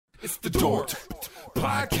It's the Dork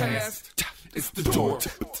Podcast. It's the Dork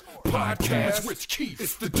Podcast. Rich Keefe.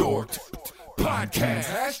 It's the Dork Podcast.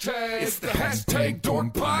 Hashtag. It's the hashtag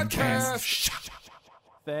Dork Podcast.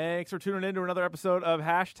 Thanks for tuning in to another episode of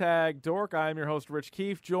Hashtag Dork. I am your host, Rich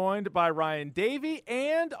Keefe, joined by Ryan Davey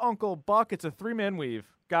and Uncle Buck. It's a three-man weave.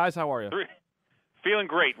 Guys, how are you? Feeling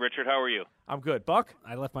great, Richard. How are you? I'm good. Buck?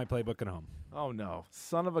 I left my playbook at home. Oh, no.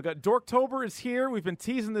 Son of a gun. Dorktober is here. We've been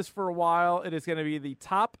teasing this for a while. It is going to be the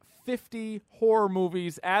top 50 horror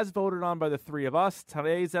movies as voted on by the three of us.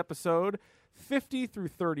 Today's episode, 50 through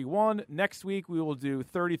 31. Next week, we will do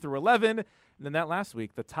 30 through 11. And then that last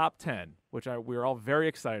week, the top 10, which we're all very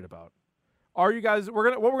excited about. Are you guys, what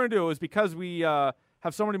we're going to do is because we have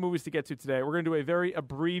so many movies to get to today, we're going to do a very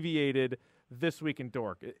abbreviated This Week in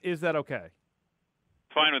Dork. Is that okay?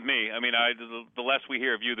 Fine with me. I mean, the less we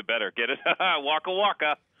hear of you, the better. Get it? Waka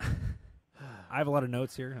waka. I have a lot of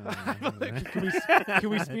notes here. Can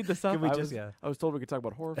we speed this up? Can we I was told we could talk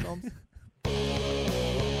about horror films.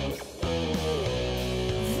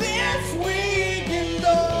 This Week in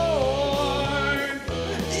Dork.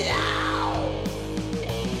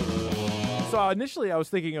 So initially I was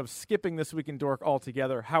thinking of skipping This Week in Dork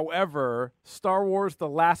altogether. However, Star Wars The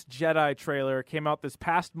Last Jedi trailer came out this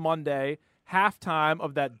past Monday, halftime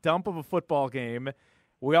of that dump of a football game.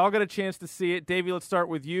 We all got a chance to see it. Davey, let's start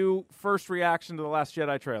with you. First reaction to The Last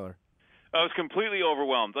Jedi trailer. I was completely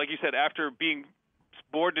overwhelmed. Like you said, after being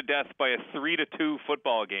bored to death by a 3-2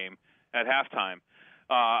 football game at halftime,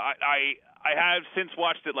 I have since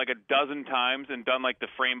watched it like a dozen times and done like the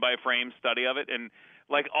frame-by-frame study of it. And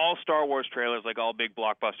like all Star Wars trailers, like all big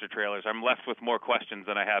blockbuster trailers, I'm left with more questions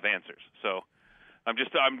than I have answers. So I'm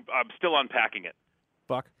still unpacking it.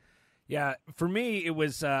 Buck? Yeah, for me, it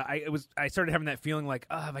was. I started having that feeling like,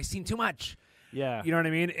 oh, have I seen too much? Yeah. You know what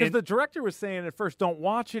I mean? Because the director was saying at first, don't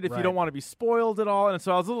watch it if you Right. don't want to be spoiled at all. And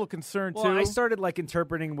so I was a little concerned, well, too. I started like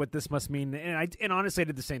interpreting what this must mean, and honestly, I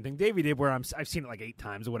did the same thing Davey did, where I've seen it like 8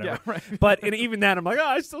 times or whatever. Yeah, right. But and even that, I'm like, oh,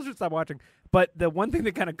 I still should stop watching. But the one thing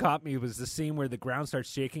that kind of caught me was the scene where the ground starts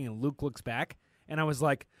shaking and Luke looks back, and I was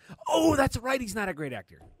like, oh, that's right, he's not a great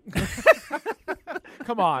actor.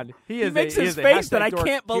 Come on. He makes his a face that hashtag I dork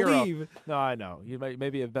can't hero. believe. No, I know. You may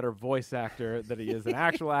be a better voice actor than he is an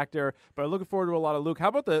actual actor, but I'm looking forward to a lot of Luke. How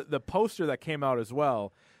about the poster that came out as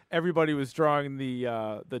well? Everybody was drawing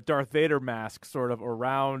the Darth Vader mask sort of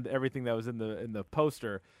around everything that was in the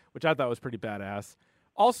poster, which I thought was pretty badass.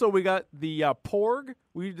 Also, we got the Porg.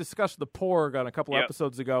 We discussed the Porg on a couple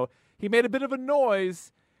episodes ago. He made a bit of a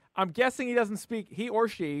noise. I'm guessing he or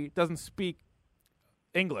she doesn't speak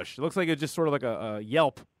English. It looks like it's just sort of like a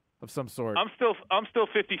yelp of some sort. I'm still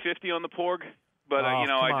 50-50 on the Porg, but Oh, I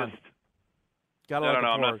come just on. I don't know.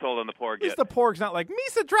 I'm not sold on the Porg At least yet. the Porg's not like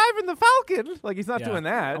Misa driving the Falcon. Like he's not Yeah. doing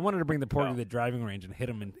that. I wanted to bring the Porg No. to the driving range and hit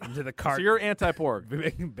him into the cart. So you're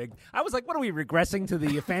anti-Porg. big. I was like, what are we regressing to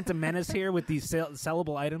the Phantom Menace here with these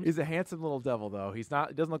sellable items? He's a handsome little devil, though. He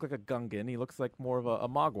doesn't look like a Gungan. He looks like more of a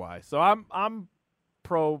Mogwai. So I'm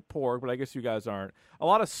pro Porg, but I guess you guys aren't. A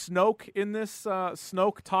lot of Snoke in this.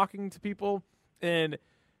 Snoke talking to people. And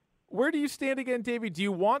where do you stand again, Davey? Do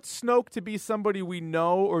you want Snoke to be somebody we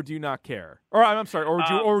know, or do you not care? Or I'm sorry.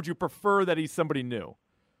 Or would you prefer that he's somebody new?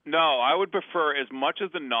 No, I would prefer as much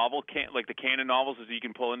as the novel like the canon novels as you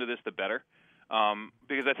can pull into this, the better.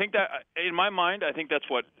 Because I think that, in my mind, I think that's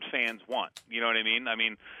what fans want. You know what I mean? I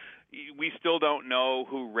mean, we still don't know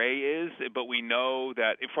who Rey is, but we know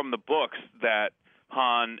that from the books that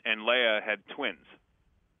Han and Leia had twins.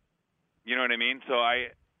 You know what I mean? So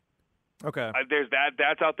Okay. there's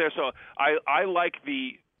that's out there. So I like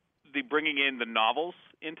the bringing in the novels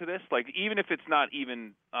into this, like even if it's not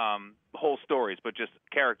even whole stories, but just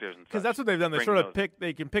characters and stuff. Because that's what they've done. They Bring sort of those.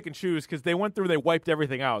 they can pick and choose because they went through, they wiped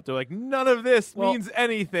everything out. They're like, none of this means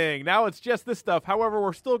anything. Now it's just this stuff. However,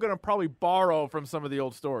 we're still going to probably borrow from some of the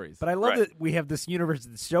old stories. But I love Right. that we have this universe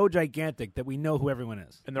that's so gigantic that we know who everyone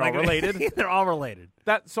is. And they're all related? They're all related.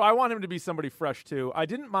 So I want him to be somebody fresh too. I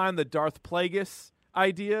didn't mind the Darth Plagueis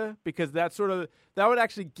idea because that would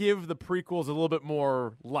actually give the prequels a little bit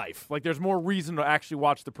more life. Like there's more reason to actually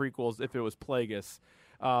watch the prequels if it was Plagueis.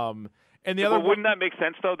 And the other But wouldn't that make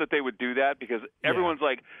sense though that they would do that? Because everyone's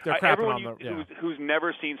like, They're crapping everyone on the- who's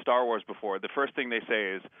never seen Star Wars before, the first thing they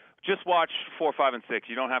say is just watch 4, 5, and 6.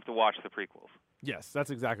 You don't have to watch the prequels. Yes, that's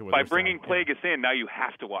exactly what By they're bringing saying. Plagueis in, now you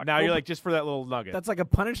have to watch. Now it. you're like just for that little nugget. That's like a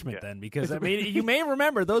punishment Yeah. then, because I mean, you may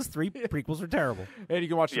remember those 3 prequels were terrible. And you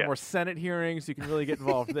can watch some Yeah. more Senate hearings. You can really get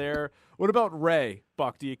involved there. What about Rey,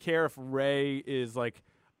 Buck? Do you care if Rey is like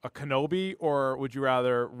a Kenobi, or would you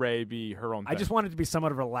rather Rey be her own thing? I just want it to be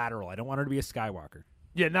somewhat of a lateral. I don't want her to be a Skywalker.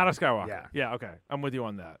 Yeah, not a Skywalker. Yeah. Yeah, okay. I'm with you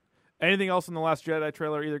on that. Anything else in the Last Jedi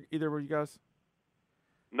trailer? Either of you guys?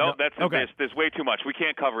 No, that's okay. There's way too much. We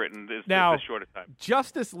can't cover it in this short a time.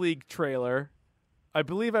 Justice League trailer. I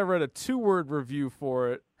believe I read a 2-word review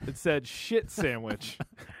for it. It said "shit sandwich."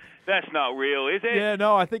 That's not real, is it? Yeah,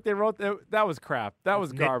 no, I think they wrote that was crap. That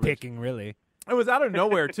was garbage. Nitpicking, really. It was out of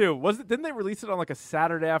nowhere too. Didn't they release it on like a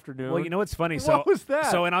Saturday afternoon? Well, you know what's funny? What was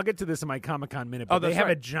that? So, and I'll get to this in my Comic-Con minute. But they have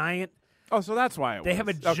a giant. Oh, so that's why they have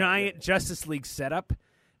a giant Justice League setup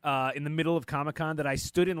in the middle of Comic-Con that I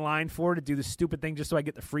stood in line for to do the stupid thing just so I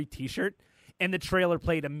get the free T-shirt. And the trailer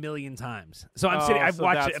played 1,000,000 times. So I'm sitting. I've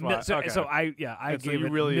watched it. So I gave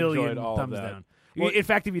it really 1,000,000 all thumbs of that. down. Well, in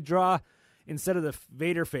fact, if you draw instead of the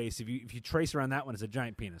Vader face, if you trace around that one, it's a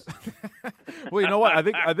giant penis. Well, you know what?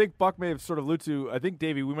 I think Buck may have sort of alluded to. I think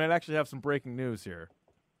Davey, we might actually have some breaking news here.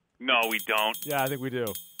 No, we don't. Yeah, I think we do.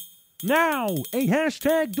 Now, a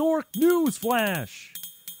hashtag dork news flash.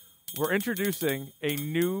 We're introducing a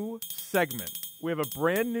new segment. We have a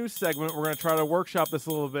brand new segment. We're going to try to workshop this a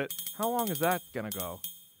little bit. How long is that going to go?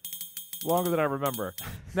 Longer than I remember.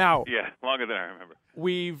 Now, yeah, longer than I remember.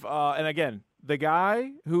 We've and again, the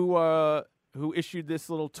guy who issued this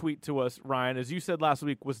little tweet to us, Ryan, as you said last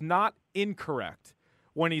week, was not incorrect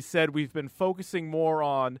when he said we've been focusing more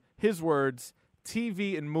on his words,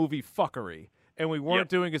 TV and movie fuckery, and we weren't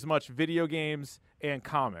doing as much video games and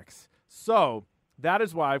comics. So that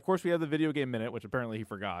is why, of course, we have the video game minute, which apparently he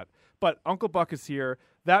forgot. But Uncle Buck is here.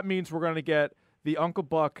 That means we're going to get the Uncle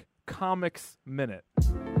Buck Comics Minute.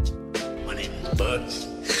 My name is Bugs.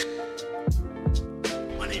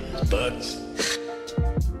 My name is Bugs.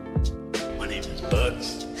 My name is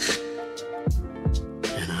Bugs.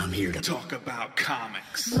 And I'm here to talk about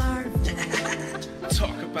comics. Marvel.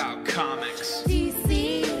 Talk about comics.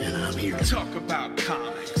 DC. And I'm here to talk about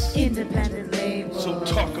comics. Independent labels. So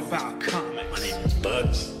talk about comics. My name is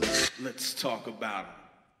Bugs. Let's talk about them.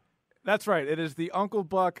 That's right. It is the Uncle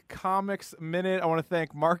Buck Comics Minute. I want to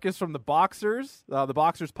thank Marcus from the Boxers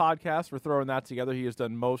podcast, for throwing that together. He has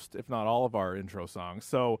done most, if not all, of our intro songs.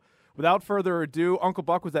 So without further ado, Uncle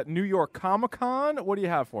Buck was at New York Comic-Con. What do you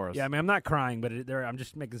have for us? Yeah, I mean, I'm not crying, but I'm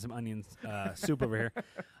just making some onion soup over here.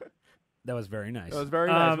 That was very nice. That was very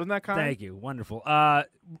nice. Wasn't that kind? Thank you. Wonderful.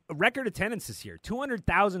 Record attendance this year.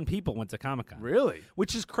 200,000 people went to Comic-Con. Really?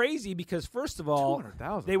 Which is crazy because, first of all,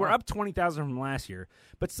 200,000. they were up 20,000 from last year.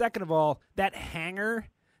 But second of all, that hangar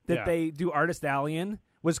that they do Artist Alley in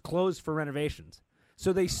was closed for renovations.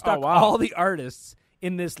 So they stuck all the artists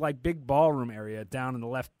in this like big ballroom area down in the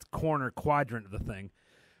left corner quadrant of the thing.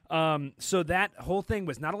 So that whole thing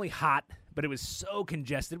was not only hot, but it was so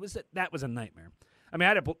congested. That was a nightmare. I mean,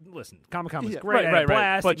 listen, Comic-Con was great. I had a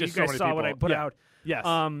blast. But you just guys so many saw people. what I put out. Yes.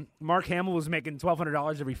 Mark Hamill was making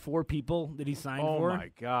 $1,200 every 4 people that he signed for. Oh, my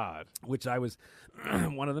God. Which I was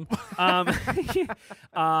one of them.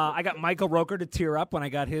 I got Michael Roker to tear up when I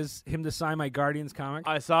got him to sign my Guardians comic.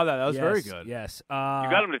 I saw that. That was very good. Yes. You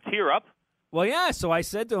got him to tear up? Well, yeah, so I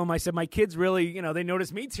said to him, my kids really, they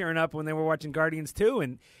noticed me tearing up when they were watching Guardians 2,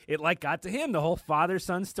 and it, got to him, the whole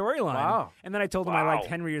father-son storyline. Wow. And then I told him I liked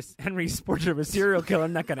Henry's portrait of a serial killer.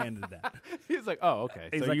 I'm not going to end that. He's like, oh, okay.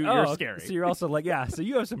 He's so like, you're oh, scary. So you're also like, yeah, so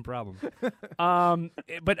you have some problems. But,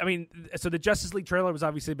 I mean, so the Justice League trailer was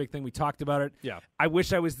obviously a big thing. We talked about it. Yeah. I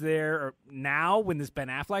wish I was there now when this Ben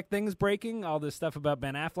Affleck thing is breaking, all this stuff about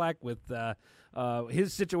Ben Affleck with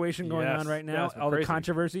his situation going on right now, all crazy. the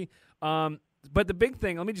controversy. But the big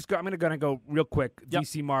thing, I'm going to go real quick,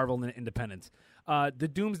 DC, Marvel, and Independence. The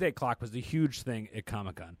Doomsday Clock was the huge thing at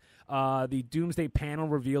Comic-Con. The Doomsday panel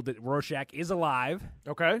revealed that Rorschach is alive.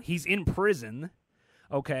 Okay. He's in prison.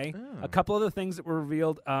 Okay. A couple other things that were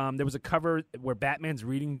revealed. There was a cover where Batman's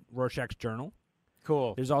reading Rorschach's journal.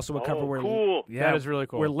 Cool. There's also a cover where cool. Yeah, that is really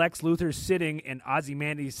cool. Where Lex Luthor's sitting and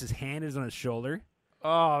Ozymandias' hand is on his shoulder.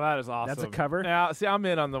 Oh, that is awesome. That's a cover. Yeah, see, I'm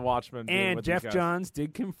in on the Watchmen. And Jeff Johns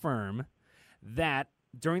did confirm that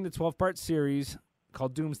during the 12-part series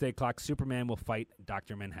called Doomsday Clock, Superman will fight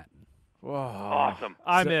Dr. Manhattan. Whoa. Awesome.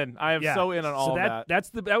 I'm in. I am so in on all that.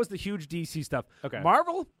 That was the huge DC stuff. Okay.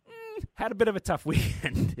 Marvel had a bit of a tough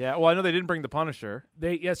weekend. Yeah, well, I know they didn't bring the Punisher.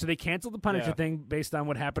 So they canceled the Punisher thing based on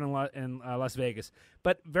what happened in Las Vegas.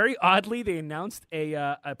 But very oddly, they announced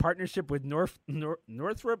a partnership with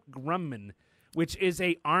Northrop Grumman, which is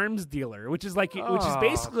a arms dealer, which is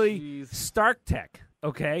basically Stark Tech.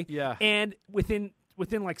 Okay. Yeah. And within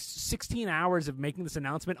like 16 hours of making this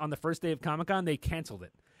announcement on the first day of Comic-Con, they canceled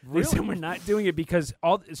it. They said we're not doing it because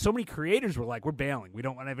so many creators were like, we're bailing. We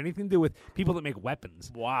don't want to have anything to do with people that make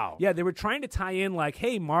weapons. Wow. Yeah, they were trying to tie in like,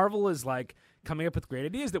 hey, Marvel is like coming up with great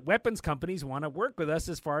ideas that weapons companies want to work with us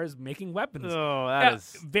as far as making weapons. Oh, that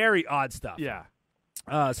is very odd stuff. Yeah.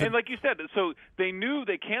 And like you said, so they knew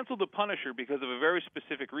they canceled the Punisher because of a very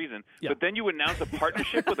specific reason. Yeah. But then you announce a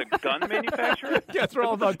partnership with a gun manufacturer. Yes, we're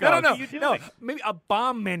all about No, guns. no, What are you no. doing? Maybe a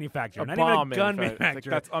bomb manufacturer, A not bomb even a gun manufacturer.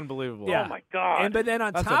 manufacturer. That's unbelievable. Yeah. Oh my God! But then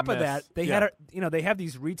on That's a top of mess. that, they Yeah. they have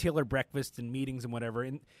these retailer breakfasts and meetings and whatever.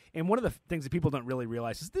 And one of the things that people don't really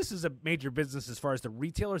realize is this is a major business as far as the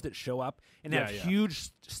retailers that show up and have Yeah. huge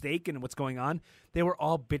stake in what's going on. They were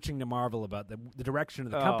all bitching to Marvel about the direction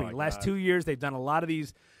of the Oh, company. my The last God. 2 years, they've done a lot of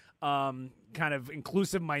these kind of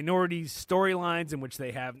inclusive minority storylines in which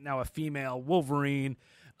they have now a female Wolverine.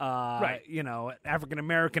 Right. African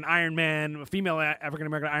American Iron Man, a female African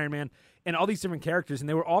American Iron Man, and all these different characters, and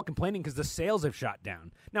they were all complaining because the sales have shot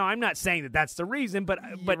down. Now, I'm not saying that that's the reason, but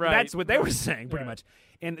Right. that's what they were saying pretty Right. much.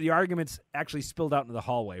 And the arguments actually spilled out into the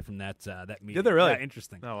hallway from that meeting. Did they really? Yeah,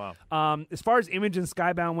 interesting. Oh, wow. As far as Image and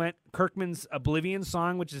Skybound went, Kirkman's Oblivion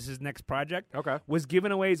song, which is his next project, Okay. was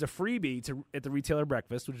given away as a freebie at the retailer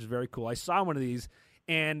breakfast, which is very cool. I saw one of these,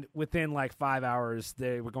 and within like 5 hours,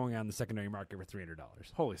 they were going on the secondary market for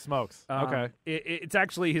 $300. Holy smokes. Okay. It's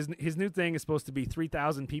actually his new thing is supposed to be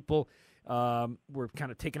 3,000 people were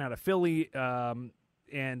kind of taken out of Philly and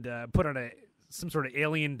put on some sort of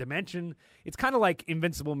alien dimension. It's kind of like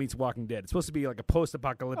Invincible meets Walking Dead. It's supposed to be like a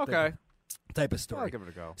post-apocalyptic Okay. type of story. I'll give it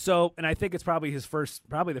a go. So, and I think it's probably the first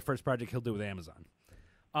project he'll do with Amazon.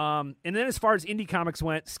 And then as far as indie comics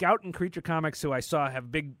went, Scout and Creature Comics, who I saw have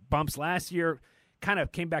big bumps last year, kind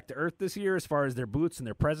of came back to earth this year as far as their boots and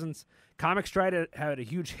their presence. Comic Stride had a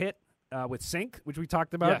huge hit with Sync, which we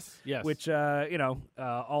talked about. Yes. Which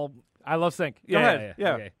all. I love Sync. Go Yeah, ahead.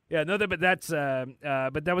 yeah, okay. Yeah. No, but that's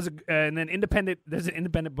but that was and then independent. There's an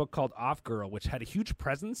independent book called Off Girl, which had a huge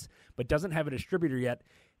presence but doesn't have a distributor yet.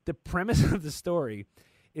 The premise of the story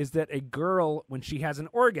is that a girl, when she has an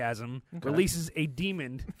orgasm, releases a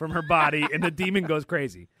demon from her body, and the demon goes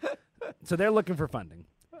crazy. So they're looking for funding.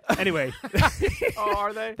 Anyway, Oh,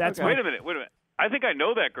 are they? That's Okay. Wait a minute. I think I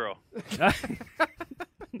know that girl.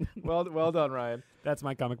 Well done, Ryan. that's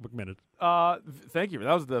my comic book minute. Thank you.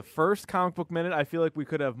 That was the first comic book minute. I feel like we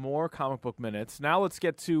could have more comic book minutes. Now let's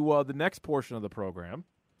get to the next portion of the program.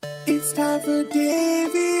 It's time for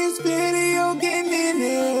Davey's Video Game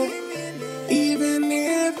Minute. Even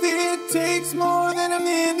if it takes more than a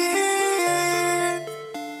minute.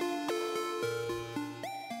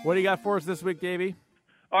 What do you got for us this week, Davey?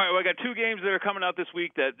 All right, well, I got two games that are coming out this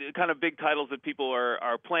week that kind of big titles that people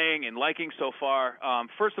are playing and liking so far.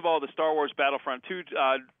 First of all, the Star Wars Battlefront 2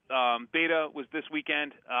 beta was this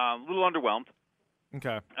weekend. A little underwhelmed.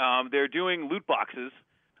 Okay. They're doing loot boxes,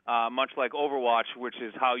 much like Overwatch, which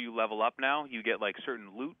is how you level up now. You get like certain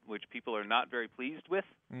loot, which people are not very pleased with.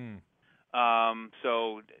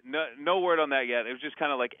 So no word on that yet. It was just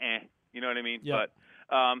kind of like, you know what I mean? Yep.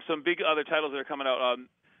 But some big other titles that are coming out.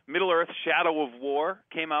 Middle-earth Shadow of War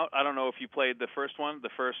came out. I don't know if you played the first one,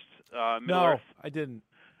 Middle-earth. I didn't.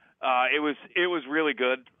 It was really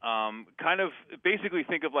good. Kind of basically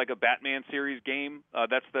think of like a Batman series game.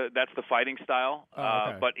 That's the fighting style,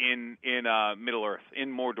 okay. but in Middle-earth, in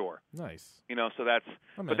Mordor. Nice. You know, so that's.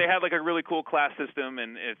 I'm But in. they had like a really cool class system,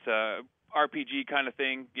 and it's a RPG kind of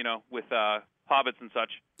thing. You know, with hobbits and such.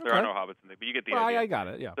 There are Okay. no hobbits in there, but you get the Well, idea. I got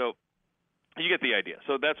it. Yeah. So you get the idea.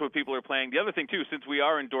 So that's what people are playing. The other thing, too, since we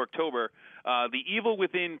are in Dorktober, The Evil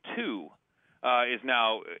Within 2 is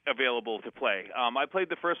now available to play. I played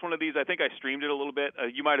the first one of these. I think I streamed it a little bit.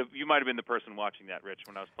 You might have been the person watching that, Rich,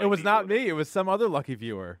 when I was It playing. was The not Evil me. It was some other lucky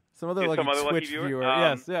viewer. Some other lucky Twitch viewer.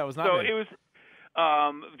 Yes. Yeah. It was not so me. it was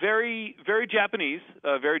very, very Japanese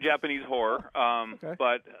horror, Okay.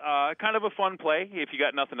 but kind of a fun play. If you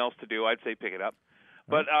got nothing else to do, I'd say pick it up.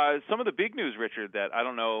 But some of the big news, Richard, that I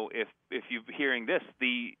don't know if you're hearing this,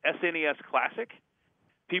 the SNES Classic,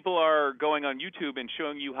 people are going on YouTube and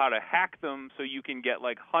showing you how to hack them so you can get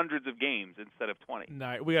like hundreds of games instead of 20.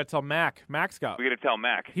 No, we got to tell Mac. Mac's got. We got to tell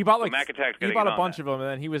Mac. He bought So like Mac Attack's he getting bought in a on bunch that. of them, and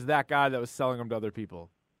then he was that guy that was selling them to other people.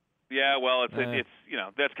 Yeah, well, it's you know,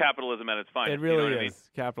 that's capitalism at its finest. It really you know what I mean? is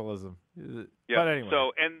capitalism. Yeah. But anyway.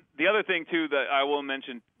 So, and the other thing too that I will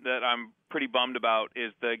mention that I'm pretty bummed about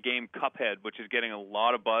is the game Cuphead, which is getting a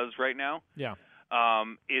lot of buzz right now. Yeah.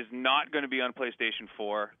 Is not going to be on PlayStation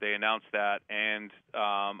 4. They announced that, and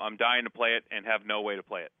I'm dying to play it and have no way to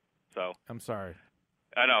play it. So I'm sorry.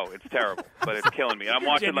 I know it's terrible, but it's killing me. And I'm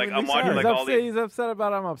watching like He's all these. He's upset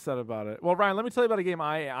about it. I'm upset about it. Well, Ryan, let me tell you about a game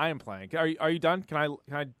I am playing. Are you done? Can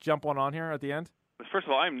I jump one on here at the end? First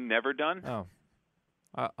of all, I'm never done. Oh,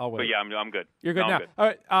 I'll wait. But yeah, I'm good. You're good No, now. I'm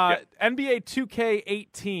good. All right. NBA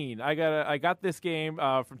 2K18. I got this game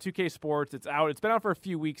from 2K Sports. It's out. It's been out for a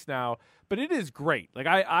few weeks now, but it is great. Like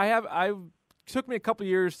I took me a couple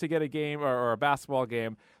years to get a game or a basketball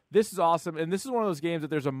game. This is awesome, and this is one of those games that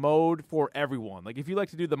there's a mode for everyone. Like if you like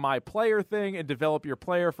to do the my player thing and develop your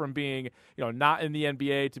player from being, not in the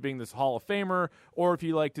NBA to being this Hall of Famer, or if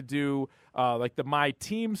you like to do like the my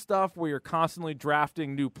team stuff where you're constantly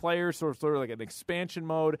drafting new players, sort of like an expansion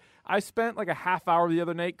mode. I spent like a half hour the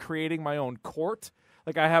other night creating my own court.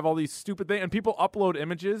 Like I have all these stupid things, and people upload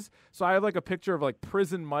images. So I have like a picture of like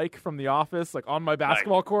Prison Mike from The Office, like on my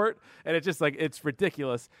basketball court, and it's just like it's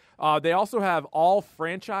ridiculous. They also have all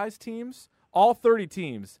franchise teams. All 30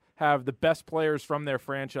 teams have the best players from their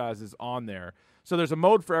franchises on there. So there's a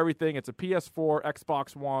mode for everything. It's a PS4,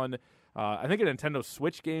 Xbox One, I think a Nintendo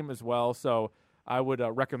Switch game as well. So I would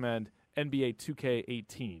recommend NBA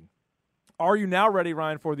 2K18. Are you now ready,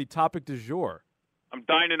 Ryan, for the topic du jour? I'm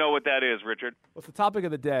dying to know what that is, Richard. Well, it's the topic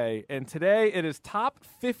of the day, and today it is top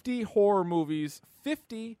 50 horror movies,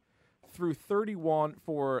 50 through 31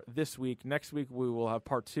 for this week. Next week, we will have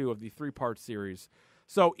part 2 of the 3-part series.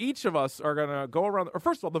 So each of us are going to go around, or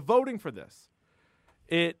first of all, the voting for this.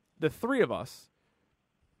 The 3 of us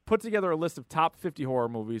put together a list of top 50 horror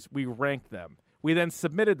movies. We ranked them. We then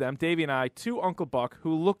submitted them, Davey and I, to Uncle Buck,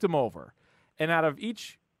 who looked them over. And out of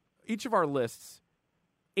each of our lists,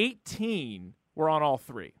 18 were on all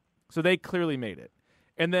 3. So they clearly made it.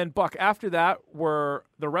 And then, Buck, after that, were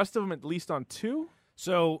the rest of them at least on 2?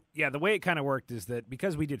 So, yeah, the way it kind of worked is that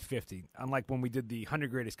because we did 50, unlike when we did the 100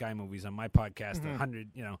 Greatest Guy Movies on my podcast, the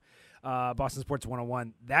 100, Boston Sports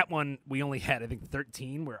 101, that one we only had, I think,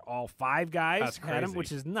 13, where all 5 guys had them,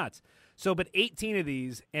 which is nuts. So, but 18 of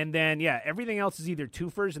these, and then, everything else is either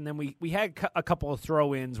twofers, and then we had a couple of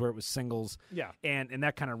throw-ins where it was singles, and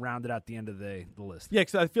that kind of rounded out the end of the list. Yeah,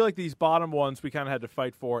 because I feel like these bottom ones we kind of had to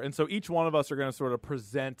fight for, and so each one of us are going to sort of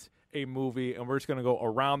present a movie, and we're just going to go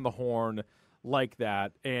around the horn like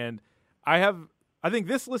that. And I think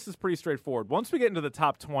this list is pretty straightforward. Once we get into the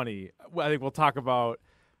top 20, I think we'll talk about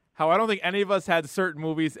how I don't think any of us had certain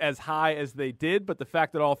movies as high as they did, but the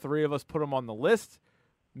fact that all 3 of us put them on the list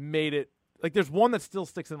made it like there's one that still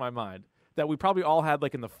sticks in my mind that we probably all had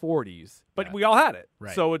like in the 40s, but we all had it.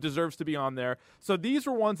 Right. So it deserves to be on there. So these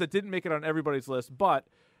were ones that didn't make it on everybody's list, but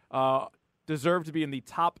deserve to be in the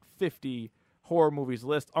top 50 horror movies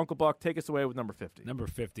list. Uncle Buck, take us away with number 50. Number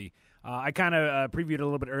 50. I kind of previewed a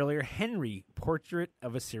little bit earlier. Henry, Portrait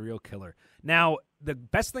of a Serial Killer. Now, the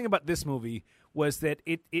best thing about this movie was that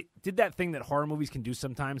it did that thing that horror movies can do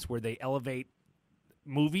sometimes where they elevate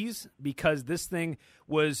movies, because this thing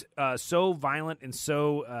was so violent and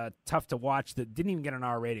so tough to watch that didn't even get an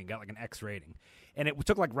R rating, got like an X rating. And it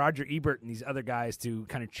took like Roger Ebert and these other guys to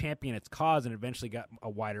kind of champion its cause, and eventually got a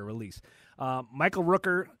wider release. Michael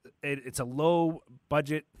Rooker, it's a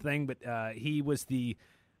low-budget thing, but he was the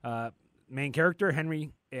main character, Henry,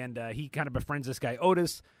 and he kind of befriends this guy,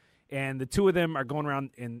 Otis, and the two of them are going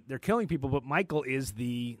around and they're killing people, but Michael is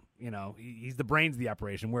he's the brains of the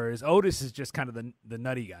operation, whereas Otis is just kind of the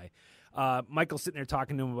nutty guy. Michael's sitting there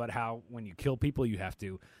talking to him about how when you kill people, you have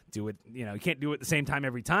to do it. You can't do it at the same time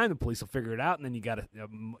every time. The police will figure it out, and then you got to,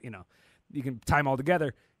 you can tie them all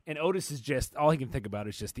together. And Otis is just, all he can think about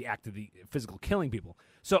is just the act of the physical killing people.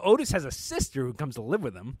 So Otis has a sister who comes to live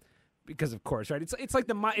with him because, of course, right? It's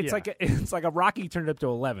like a Rocky turned up to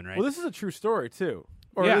 11, right? Well, this is a true story too.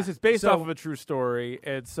 Or this is based off of a true story,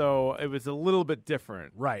 and so it was a little bit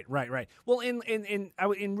different. Right. Well,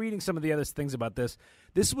 in reading some of the other things about this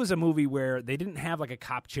was a movie where they didn't have like a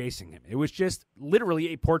cop chasing him. It was just literally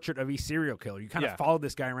a portrait of a serial killer. You kind of followed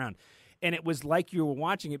this guy around. And it was like you were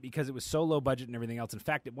watching it because it was so low budget and everything else. In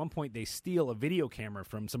fact, at one point, they steal a video camera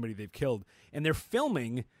from somebody they've killed, and they're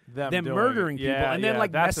filming them murdering people, and then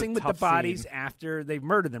messing with the bodies after they've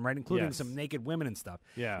murdered them, right, including some naked women and stuff.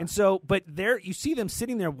 Yeah. And so, but there you see them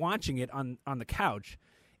sitting there watching it on the couch,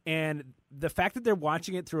 and the fact that they're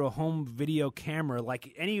watching it through a home video camera,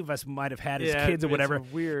 like any of us might have had as kids or whatever,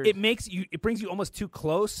 weird. It brings you almost too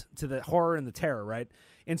close to the horror and the terror, right?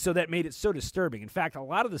 And so that made it so disturbing. In fact, a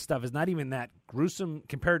lot of the stuff is not even that gruesome,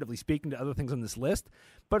 comparatively speaking, to other things on this list.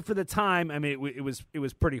 But for the time, I mean, it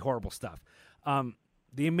was pretty horrible stuff.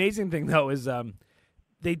 The amazing thing, though, is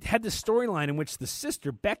they had this storyline in which the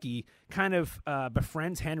sister, Becky, kind of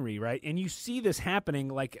befriends Henry, right? And you see this happening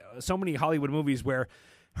like so many Hollywood movies where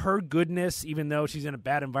her goodness, even though she's in a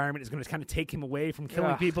bad environment, is going to kind of take him away from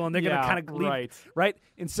killing people, and they're going to kind of leave, right?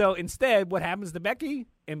 And so instead, what happens to Becky?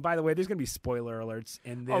 And by the way, there's going to be spoiler alerts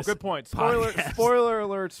in this. Oh, good point. Spoiler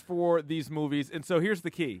alerts for these movies. And so here's the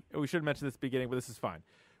key. We should have mentioned this at the beginning, but this is fine.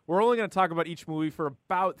 We're only going to talk about each movie for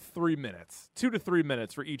about 3 minutes, 2 to 3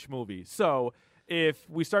 minutes for each movie. So if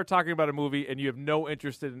we start talking about a movie and you have no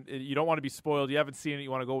interest in, you don't want to be spoiled, you haven't seen it,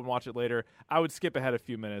 you want to go and watch it later, I would skip ahead a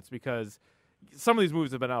few minutes because some of these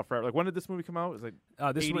movies have been out forever. Like, when did this movie come out? It was like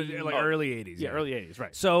this 80? was like early 80s. Yeah, early 80s,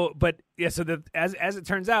 right. So, but yeah, so as it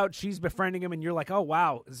turns out, she's befriending him, and you're like, oh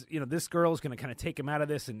wow, this girl is going to kind of take him out of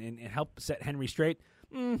this and help set Henry straight.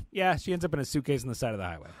 Yeah, she ends up in a suitcase on the side of the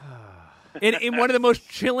highway. in one of the most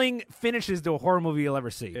chilling finishes to a horror movie you'll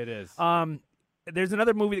ever see. It is. There's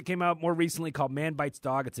another movie that came out more recently called Man Bites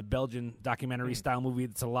Dog. It's a Belgian documentary-style movie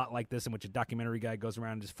that's a lot like this, in which a documentary guy goes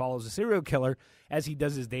around and just follows a serial killer as he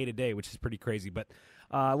does his day-to-day, which is pretty crazy. But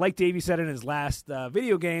like Davey said in his last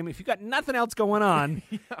video game, if you got nothing else going on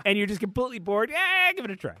and you're just completely bored, give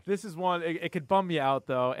it a try. This is one, it could bum you out,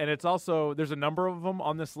 though. And it's also, there's a number of them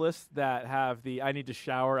on this list that have the I need to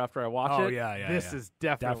shower after I watch it. Oh, yeah. This is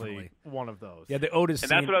definitely one of those. Yeah, the Otis And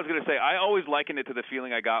scene. that's what I was going to say. I always liken it to the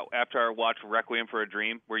feeling I got after I watched Requiem for a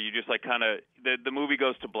Dream, where you just like kind of, the movie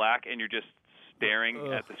goes to black and you're just staring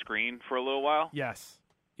at the screen for a little while. Yes.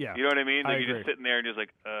 Yeah. You know what I mean? Like agree. you're just sitting there and just like,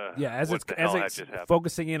 as what it's the hell as just it's happened?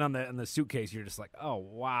 focusing in on the suitcase, you're just like, oh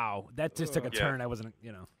wow, that just took a turn. I wasn't,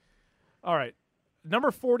 All right. Number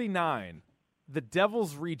 49, The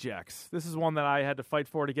Devil's Rejects. This is one that I had to fight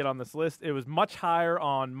for to get on this list. It was much higher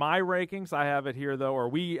on my rankings. I have it here, though, or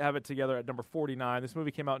we have it together at number 49. This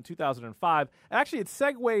movie came out in 2005. Actually, it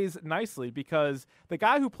segues nicely because the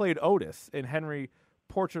guy who played Otis in Henry,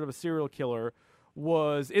 Portrait of a Serial Killer,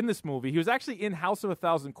 was in this movie. He was actually in House of a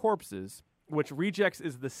Thousand Corpses, which Rejects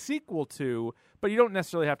is the sequel to, but you don't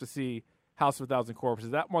necessarily have to see House of a Thousand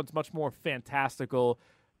Corpses. That one's much more fantastical.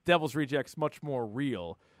 Devil's Rejects, much more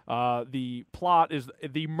real. The plot is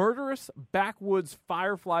the murderous backwoods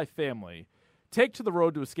Firefly family take to the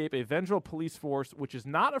road to escape a vengeful police force which is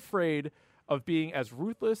not afraid of being as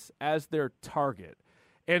ruthless as their target.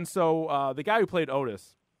 And so the guy who played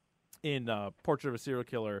Otis in Portrait of a Serial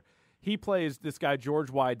Killer, he plays this guy, George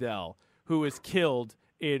Wydell, who is killed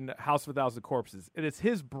in House of a Thousand Corpses. And it's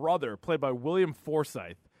his brother, played by William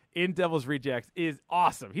Forsythe, in Devil's Rejects, is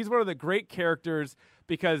awesome. He's one of the great characters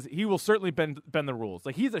because he will certainly bend the rules.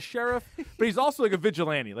 Like, he's a sheriff, but he's also like a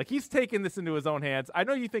vigilante. Like, he's taking this into his own hands. I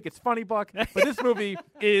know you think it's funny, Buck, but this movie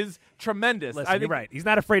is tremendous. Listen, you're right. He's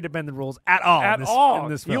not afraid to bend the rules at all.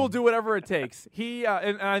 In this film. He will do whatever it takes.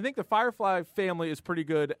 And I think the Firefly family is pretty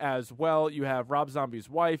good as well. You have Rob Zombie's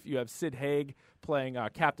wife. You have Sid Haig playing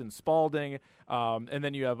Captain Spaulding. And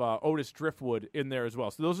then you have Otis Driftwood in there as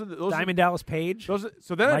well. So those are Diamond Dallas Page.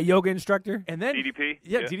 So then my yoga instructor. And then DDP.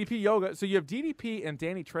 Yeah, DDP Yoga. So you have DDP and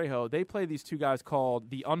Danny Trejo. They play these two guys called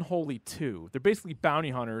the Unholy Two. They're basically bounty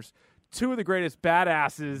hunters. Two of the greatest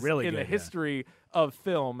badasses in the history of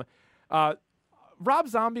film. Rob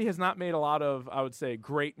Zombie has not made a lot of, I would say,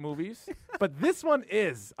 great movies, but this one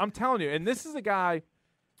is. I'm telling you. And this is a guy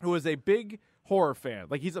who is a big horror fan.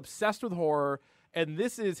 Like, he's obsessed with horror. And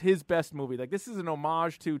this is his best movie. Like, this is an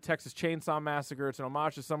homage to Texas Chainsaw Massacre. It's an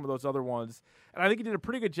homage to some of those other ones. And I think he did a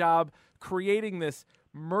pretty good job creating this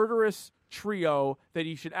murderous trio that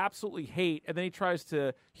you should absolutely hate. And then he tries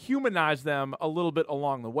to humanize them a little bit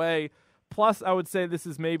along the way. Plus, I would say this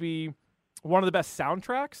is maybe one of the best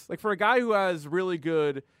soundtracks. Like, for a guy who has really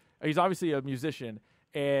good, he's obviously a musician,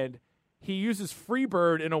 and he uses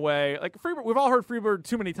Freebird in a way. Like, Freebird, we've all heard Freebird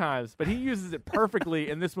too many times, but he uses it perfectly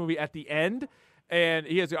in this movie at the end. And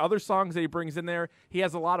he has other songs that he brings in there. He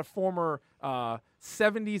has a lot of former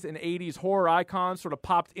 70s and 80s horror icons sort of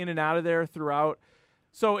popped in and out of there throughout.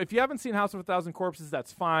 So if you haven't seen House of a Thousand Corpses,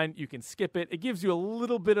 that's fine. You can skip it. It gives you a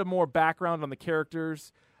little bit of more background on the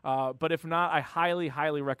characters. But if not, I highly,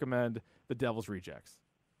 highly recommend The Devil's Rejects.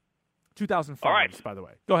 2005, all right. By the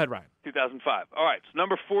way. Go ahead, Ryan. 2005. All right. So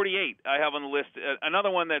number 48 I have on the list.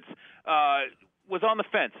 Another one that's was on the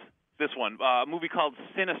fence, this one. A movie called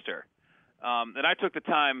Sinister. And I took the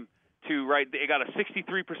time to write. It got a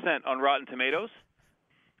 63% on Rotten Tomatoes.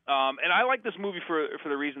 And I like this movie for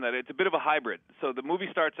the reason that it's a bit of a hybrid. So the movie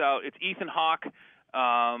starts out, it's Ethan Hawke,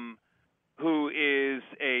 who is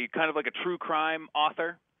a kind of like a true crime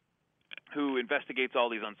author who investigates all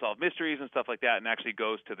these unsolved mysteries and stuff like that and actually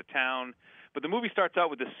goes to the town. But the movie starts out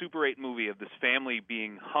with this Super 8 movie of this family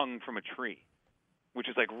being hung from a tree, which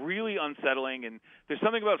is like really unsettling. And there's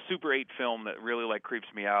something about Super 8 film that really like creeps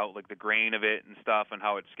me out, like the grain of it and stuff and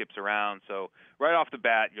how it skips around. So right off the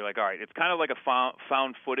bat, you're like, all right, it's kind of like a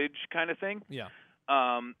found footage kind of thing. Yeah.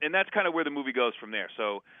 And that's kind of where the movie goes from there.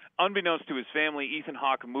 So unbeknownst to his family, Ethan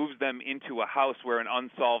Hawke moves them into a house where an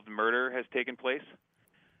unsolved murder has taken place.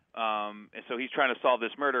 And so he's trying to solve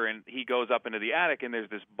this murder, and he goes up into the attic, and there's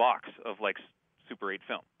this box of like Super 8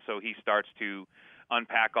 film. So he starts to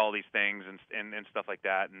unpack all these things and stuff like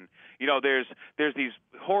that. And there's these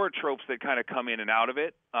horror tropes that kind of come in and out of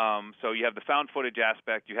it. So you have the found footage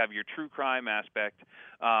aspect, you have your true crime aspect,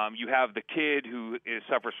 you have the kid who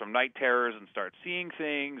suffers from night terrors and starts seeing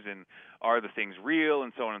things, and are the things real,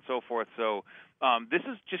 and so on and so forth. So this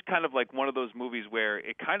is just kind of like one of those movies where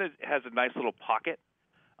it kind of has a nice little pocket.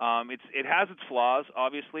 It has its flaws,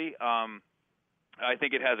 obviously. I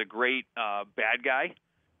think it has a great bad guy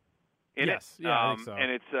in it. Yeah, I think so.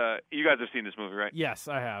 And it's you guys have seen this movie, right? Yes,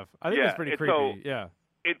 I have. I think it's pretty creepy. So, yeah.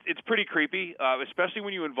 It's pretty creepy, especially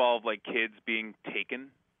when you involve like kids being taken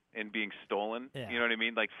and being stolen. Yeah. You know what I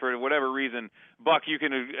mean? Like for whatever reason, Buck, you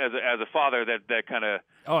can as a father that kind of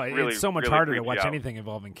it's so much really harder to creeps watch you out. anything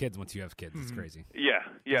involving kids once you have kids. It's crazy. Yeah.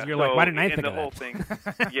 You're like, why didn't I think the of whole that? thing?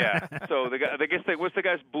 Yeah. So the guy, I guess what's the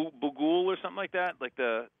guy's Bugul or something like that? Like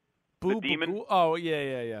the demon. Bugul? Oh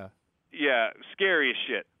yeah. Yeah, scary as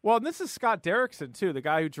shit. Well, and this is Scott Derrickson too, the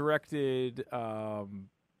guy who directed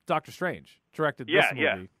Doctor Strange. Directed this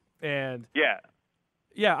movie. Yeah. And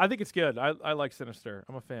yeah, I think it's good. I like Sinister.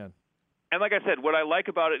 I'm a fan. And like I said, what I like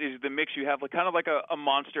about it is the mix. You have like kind of like a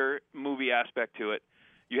monster movie aspect to it.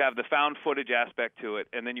 You have the found footage aspect to it,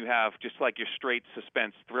 and then you have just like your straight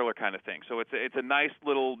suspense thriller kind of thing. So it's a nice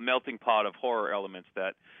little melting pot of horror elements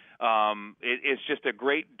that it's just a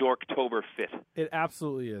great Dorktober fit. It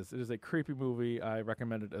absolutely is. It is a creepy movie. I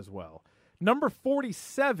recommend it as well. Number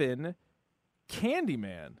 47,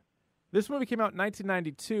 Candyman. This movie came out in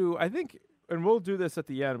 1992. I think, and we'll do this at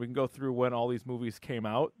the end. We can go through when all these movies came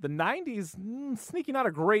out. The 90s, sneaking out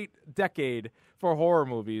a great decade for horror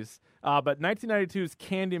movies. But 1992's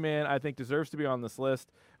Candyman, I think, deserves to be on this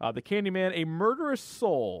list. The Candyman, a murderous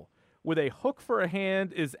soul with a hook for a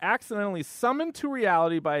hand, is accidentally summoned to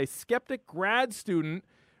reality by a skeptic grad student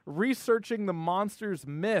researching the monster's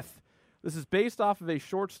myth. This is based off of a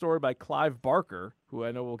short story by Clive Barker, who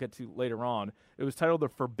I know we'll get to later on. It was titled The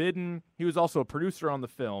Forbidden. He was also a producer on the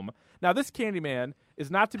film. Now, this Candyman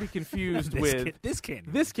is not to be confused with... This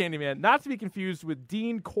Candyman. This Candyman, not to be confused with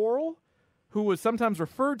Dean Corll, who was sometimes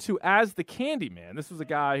referred to as the Candyman. This was a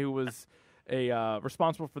guy who was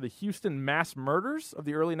responsible for the Houston mass murders of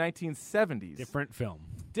the early 1970s.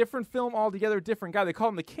 Different film altogether, different guy. They call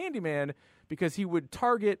him the Candyman because he would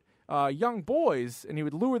target young boys and he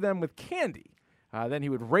would lure them with candy. Then he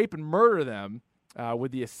would rape and murder them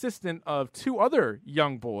with the assistance of two other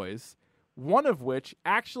young boys, one of which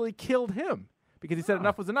actually killed him because he said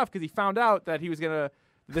enough was enough because he found out that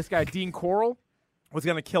this guy, Dean Corll, was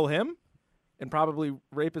going to kill him and probably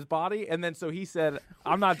rape his body. And then so he said,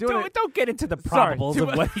 I'm not doing it. Don't get into the probables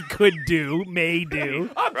of what he could do, may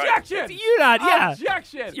do. Objection! You're not, yeah.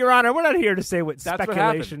 Objection! Your Honor, we're not here to say what That's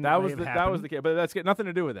speculation what happened. That was the case. But that's got nothing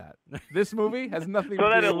to do with that. This movie has nothing to do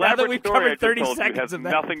with that that. elaborate we've story covered I just 30 told you seconds has of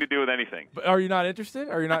that. nothing to do with anything. But are you not interested?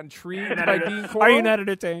 Are you not intrigued by Dean Corll? Are you not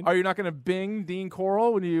entertained? Are you not going to bing Dean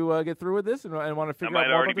Corll when you get through with this and want to figure I out might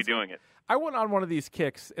more already about be this? doing it. I went on one of these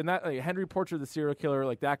kicks, and that Henry Portrait of the Serial Killer,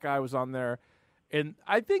 like that guy was on there. And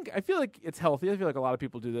I feel like it's healthy. I feel like a lot of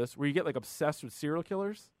people do this, where you get like obsessed with serial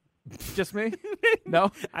killers. Just me?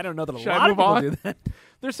 No? I don't know that a Should lot I of move people on? do that.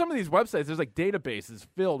 There's some of these websites, there's like databases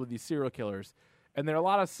filled with these serial killers, and there are a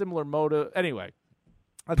lot of similar motive. Anyway,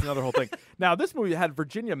 that's another whole thing. Now, this movie had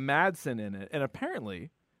Virginia Madsen in it, and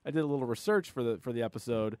apparently, I did a little research for the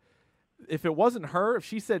episode. If it wasn't her, if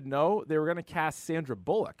she said no, they were going to cast Sandra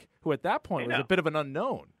Bullock, who at that point was a bit of an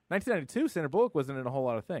unknown. 1992, Sandra Bullock wasn't in a whole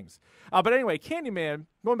lot of things. But anyway, Candyman,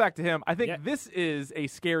 going back to him, I think this is a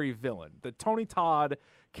scary villain. The Tony Todd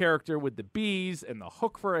character with the bees and the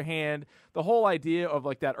hook for a hand, the whole idea of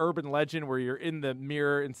like that urban legend where you're in the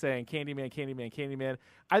mirror and saying Candyman, Candyman, Candyman.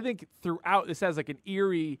 I think throughout this has like an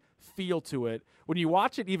eerie feel to it. When you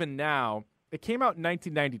watch it even now, it came out in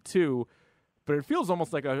 1992, but it feels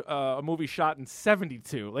almost like a movie shot in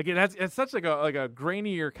 72. Like it's such like a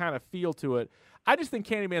grainier kind of feel to it. I just think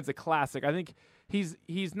Candyman's a classic. I think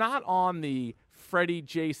he's not on the Freddy,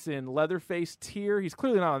 Jason, Leatherface tier. He's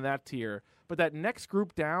clearly not on that tier. But that next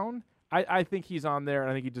group down, I think he's on there, and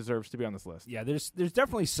I think he deserves to be on this list. Yeah, there's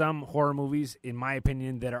definitely some horror movies, in my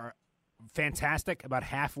opinion, that are fantastic about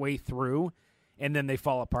halfway through, and then they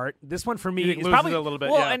fall apart. This one for me is probably a little bit.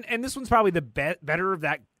 Well, yeah. and this one's probably the better of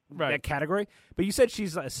that category. But you said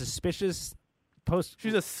she's a suspicious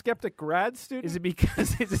She's a skeptic grad student. Is it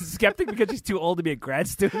because she's a skeptic because she's too old to be a grad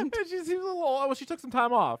student? She seems a little old. Well, she took some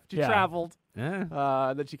time off. She traveled. Yeah.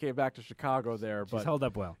 And then she came back to Chicago there. She's held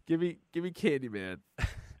up well. Give me Candyman.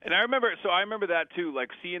 And I remember that too, like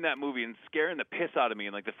seeing that movie and scaring the piss out of me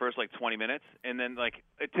in like the first like 20 minutes, and then like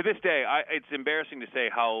to this day, it's embarrassing to say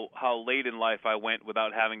how late in life I went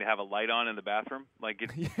without having to have a light on in the bathroom. Like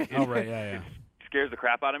oh right, yeah. It's scares the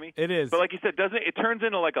crap out of me. It is. But like you said, doesn't it turns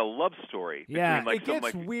into like a love story? Yeah. Between, like,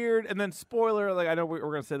 it gets weird, and then spoiler, like I know we're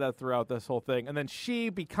going to say that throughout this whole thing, and then she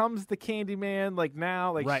becomes the Candyman, like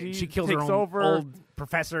now, like right. she kills takes her own over. old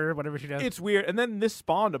professor, whatever she does. It's weird, and then this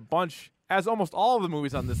spawned a bunch, as almost all of the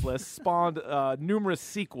movies on this list spawned numerous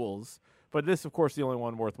sequels, but this, of course, the only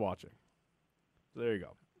one worth watching. So there you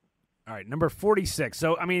go. All right, number 46.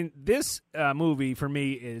 So, I mean, this movie for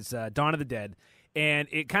me is Dawn of the Dead, and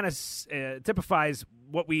it kind of typifies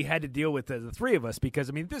what we had to deal with as the three of us, because,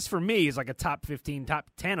 I mean, this for me is like a top 15, top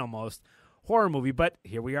 10 almost horror movie, but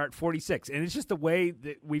here we are at 46, and it's just the way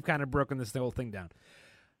that we've kind of broken this whole thing down.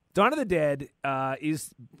 Dawn of the Dead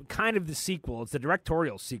is kind of the sequel. It's the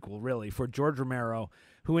directorial sequel, really, for George Romero,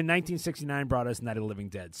 who in 1969 brought us Night of the Living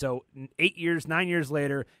Dead. So 9 years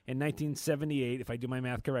later, in 1978, if I do my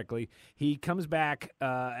math correctly, he comes back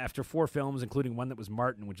after 4 films, including one that was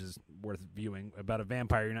Martin, which is worth viewing, about a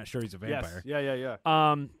vampire. You're not sure he's a vampire. Yes.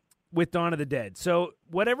 Yeah. With Dawn of the Dead. So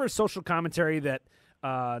whatever social commentary that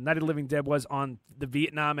Night of the Living Dead was on the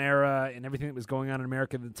Vietnam era and everything that was going on in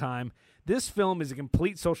America at the time, this film is a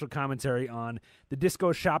complete social commentary on the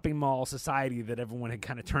disco shopping mall society that everyone had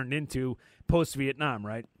kind of turned into post-Vietnam,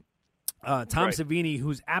 right? Tom Savini,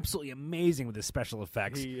 who's absolutely amazing with his special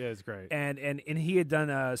effects. He is great. And he had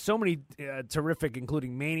done so many terrific,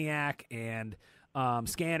 including Maniac and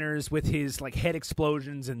Scanners with his like head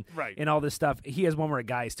explosions and all this stuff. He has one where a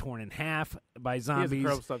guy is torn in half by zombies. He has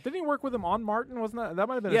incredible stuff. Didn't he work with him on Martin? Wasn't that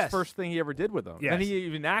might have been his first thing he ever did with him? Yes. And he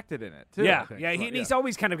even acted in it too. Yeah, I think. yeah. He's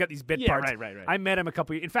always kind of got these bit parts. Right. I met him a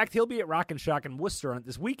couple. In fact, he'll be at Rock and Shock in Worcester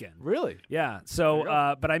this weekend. Really? Yeah. So,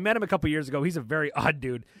 but I met him a couple years ago. He's a very odd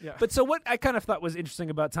dude. Yeah. But so what I kind of thought was interesting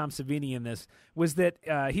about Tom Savini in this was that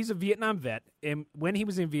he's a Vietnam vet, and when he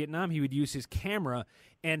was in Vietnam, he would use his camera.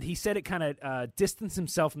 And he said it kind of distanced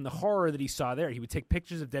himself from the horror that he saw there. He would take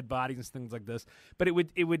pictures of dead bodies and things like this, but it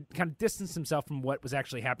would kind of distance himself from what was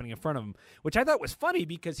actually happening in front of him, which I thought was funny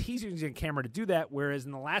because he's using a camera to do that, whereas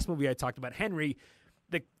in the last movie I talked about, Henry,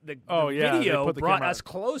 the video brought us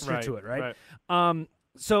closer to it, right?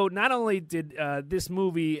 So not only did this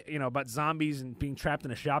movie, about zombies and being trapped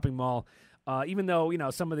in a shopping mall, even though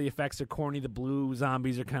some of the effects are corny, the blue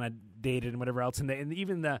zombies are kind of dated and whatever else, and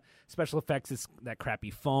even the special effects is that crappy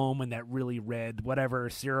foam and that really red whatever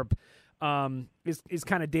syrup is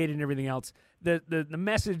kind of dated and everything else. The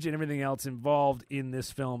message and everything else involved in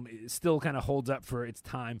this film still kind of holds up for its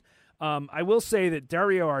time. I will say that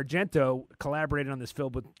Dario Argento collaborated on this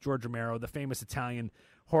film with George Romero, the famous Italian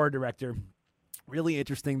horror director. Really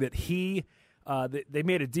interesting that they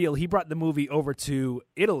made a deal. He brought the movie over to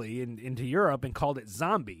Italy and into Europe and called it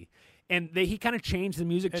Zombie. And he kind of changed the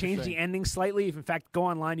music, changed the ending slightly. If in fact, go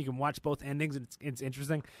online, you can watch both endings. And it's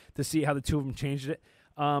interesting to see how the two of them changed it.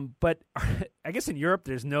 But I guess in Europe,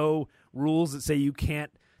 there's no rules that say you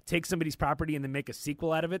can't take somebody's property and then make a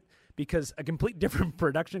sequel out of it, because a complete different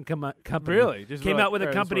production company came out with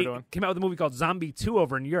a movie called Zombie 2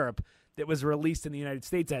 over in Europe that was released in the United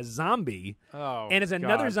States as Zombie, and is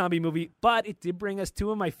another zombie movie, but it did bring us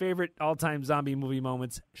two of my favorite all-time zombie movie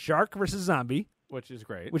moments, Shark versus Zombie, which is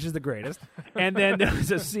great. Which is the greatest. And then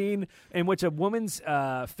there's a scene in which a woman's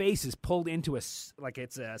face is pulled into it's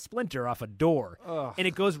a splinter off a door. Ugh. And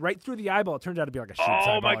it goes right through the eyeball. It turns out to be like a sheep's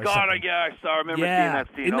eyeball. Oh, my God. I remember seeing that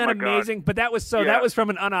scene. Isn't that amazing? God. But that was from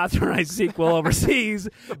an unauthorized sequel overseas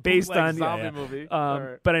based on zombie movie.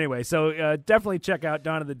 But anyway, so definitely check out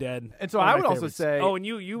Dawn of the Dead. And so I would also say, and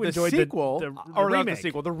you enjoyed sequel, the or remake. Not the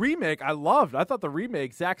sequel, the remake. I loved. I thought the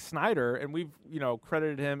remake, Zack Snyder, and we've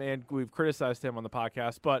credited him and we've criticized him on the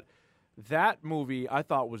podcast, but that movie I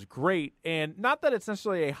thought was great. And not that it's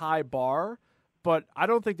necessarily a high bar, but I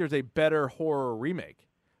don't think there's a better horror remake,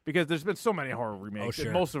 because there's been so many horror remakes,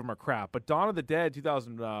 and most of them are crap. But Dawn of the Dead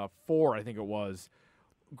 2004, I think it was,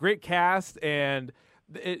 great cast, and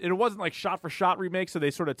it wasn't like shot-for-shot remake, so they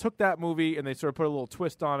sort of took that movie and they sort of put a little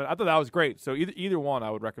twist on it. I thought that was great. So either one I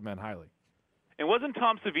would recommend highly. And wasn't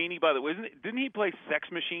Tom Savini, by the way, didn't he play Sex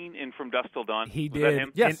Machine in From Dusk Till Dawn? He was did. That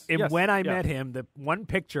him? Yes. And when I met him, the one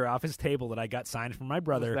picture off his table that I got signed from my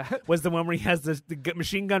brother was the one where he has the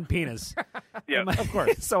machine gun penis. Yeah, of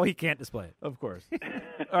course. So he can't display it. Of course.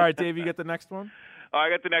 All right, Dave, you get the next one? I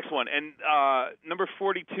got the next one. And number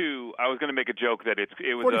 42, I was going to make make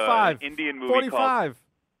it was 45. An Indian movie 45. called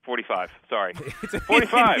 45. Sorry. It's a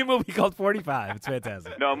 45. Indian movie called 45. It's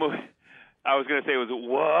fantastic. No, movie. I was going to say it was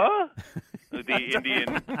what? The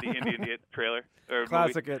Indian hit trailer or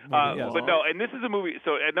classic movie. movie, yes. But no, and this is a movie.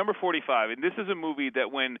 So at number 45, and this is a movie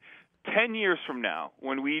that when 10 years from now,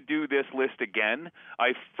 when we do this list again,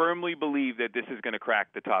 I firmly believe that this is going to crack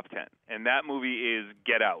the top 10. And that movie is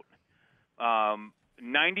Get Out.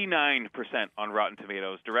 99% on Rotten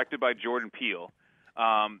Tomatoes, directed by Jordan Peele.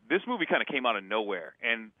 This movie kind of came out of nowhere,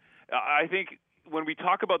 and I think when we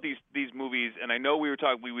talk about these movies, and I know we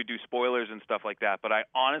would do spoilers and stuff like that, but I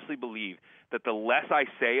honestly believe that the less I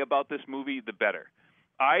say about this movie, the better.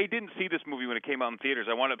 I didn't see this movie when it came out in theaters.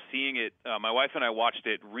 I wound up seeing it. My wife and I watched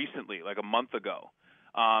it recently, like a month ago.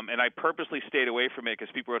 And I purposely stayed away from it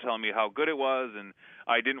because people were telling me how good it was, and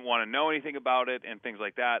I didn't want to know anything about it and things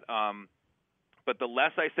like that. But the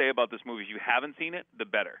less I say about this movie, if you haven't seen it, the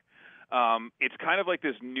better. It's kind of like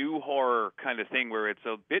this new horror kind of thing where it's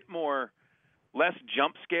a bit more, less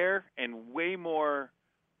jump scare and way more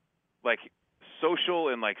like social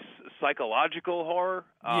and like psychological horror.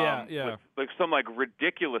 Yeah. With like some like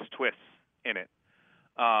ridiculous twists in it.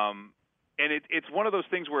 And it's one of those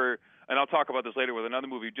things where, and I'll talk about this later with another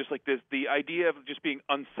movie, just like this, the idea of just being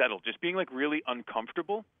unsettled, just being like really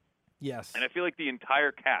uncomfortable. Yes. And I feel like the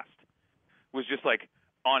entire cast was just like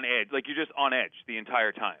on edge. Like you're just on edge the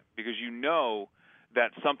entire time because you know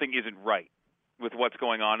that something isn't right with what's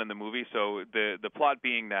going on in the movie. So the plot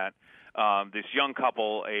being that this young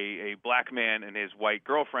couple, a black man and his white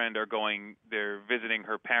girlfriend they're visiting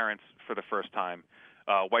her parents for the first time.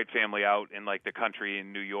 White family out in like the country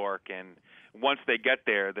in New York, and once they get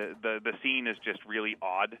there, the scene is just really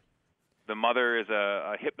odd. The mother is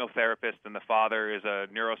a hypnotherapist, and the father is a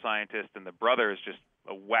neuroscientist, and the brother is just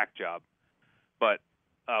a whack job. But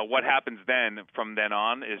what happens from then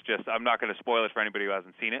on is just, I'm not going to spoil it for anybody who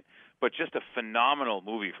hasn't seen it, but just a phenomenal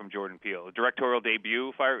movie from Jordan Peele, a directorial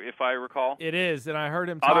debut, if I recall. It is, and I heard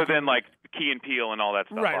him other than like Key and Peele and all that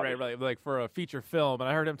stuff. Right, like for a feature film, and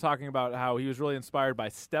I heard him talking about how he was really inspired by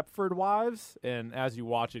Stepford Wives, and as you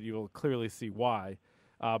watch it, you will clearly see why.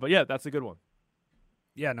 But yeah, that's a good one.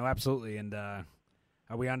 Yeah, no, absolutely. And are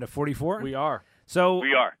we on to 44? We are. So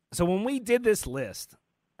when we did this list,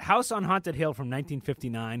 House on Haunted Hill from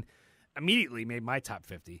 1959 immediately made my top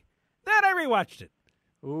 50. Then I rewatched it.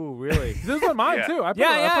 Ooh, really? This was mine too.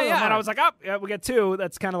 Yeah. And I was like, we got two.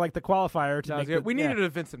 That's kind of like the qualifier. We needed a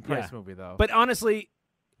Vincent Price movie, though. But honestly,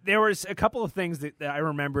 there was a couple of things that I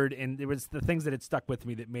remembered, and there was the things that had stuck with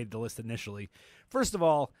me that made the list initially. First of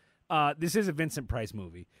all, this is a Vincent Price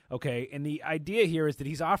movie, okay? And the idea here is that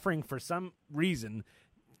he's offering, for some reason,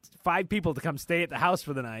 5 people to come stay at the house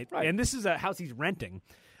for the night. Right. And this is a house he's renting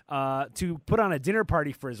to put on a dinner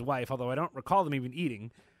party for his wife, although I don't recall them even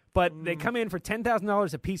eating. But they come in for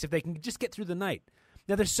 $10,000 a piece if they can just get through the night.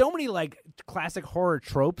 Now, there's so many like classic horror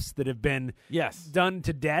tropes that have been done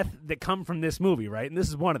to death that come from this movie, right? And this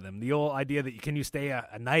is one of them. The old idea that can you stay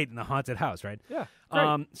a night in a haunted house, right?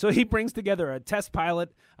 Yeah. So he brings together a test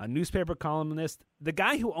pilot, a newspaper columnist, the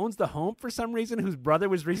guy who owns the home for some reason, whose brother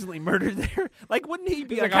was recently murdered there. Like, wouldn't he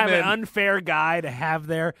be kind of an unfair guy to have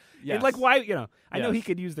there? Yes. And like, why? I know he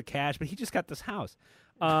could use the cash, but he just got this house.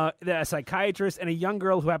 A psychiatrist and a young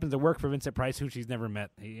girl who happens to work for Vincent Price, who she's never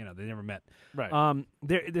met. They never met. Right.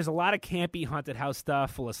 There's a lot of campy haunted house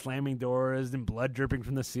stuff, full of slamming doors and blood dripping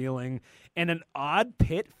from the ceiling, and an odd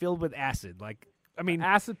pit filled with acid.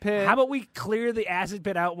 Acid pit. How about we clear the acid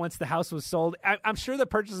pit out once the house was sold? I'm sure the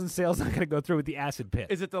purchase and sale's not going to go through with the acid pit.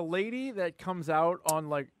 Is it the lady that comes out on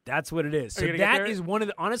like? That's what it is. So that is one of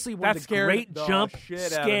the great jump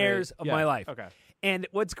scares of my life. Okay. And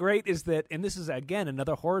what's great is that, and this is, again,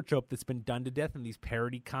 another horror trope that's been done to death in these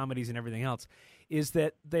parody comedies and everything else, is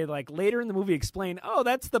that they, like, later in the movie explain, oh,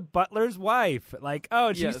 that's the butler's wife. Like,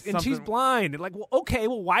 oh, she's blind. And like, well, okay,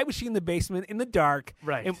 why was she in the basement in the dark?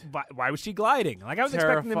 Right. And why was she gliding? Like, I was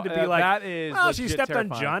expecting them to be like, she stepped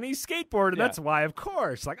terrifying. on Johnny's skateboard, and that's why, of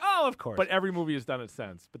course. Like, oh, of course. But every movie has done it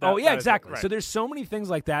since. But exactly. Right. So there's so many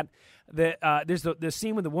things like that. There's the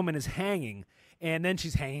scene where the woman is hanging, and then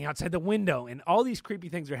she's hanging outside the window, and all these creepy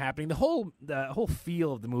things are happening. The whole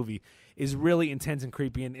feel of the movie is really intense and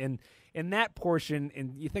creepy, and in that portion,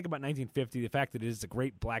 and you think about 1950, the fact that it is a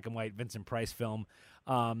great black and white Vincent Price film,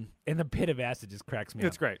 and the pit of acid just cracks me up.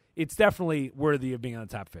 It's great. It's definitely worthy of being on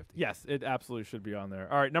the top 50. Yes, it absolutely should be on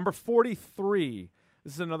there. All right, number 43.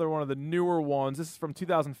 This is another one of the newer ones. This is from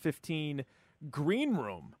 2015, Green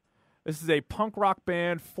Room. This is a punk rock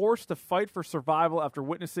band forced to fight for survival after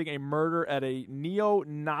witnessing a murder at a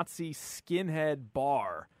neo-Nazi skinhead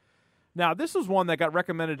bar. Now, this was one that got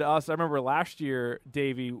recommended to us. I remember last year,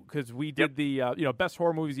 Davey, because we did the best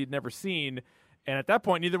horror movies you'd never seen, and at that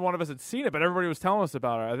point, neither one of us had seen it, but everybody was telling us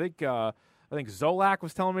about it. I think Zolak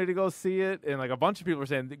was telling me to go see it, and like a bunch of people were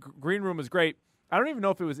saying the Green Room was great. I don't even know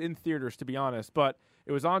if it was in theaters, to be honest, but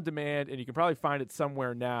it was on demand, and you can probably find it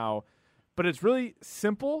somewhere now. But it's really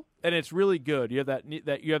simple and it's really good. You have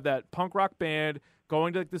that punk rock band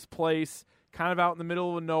going to like this place, kind of out in the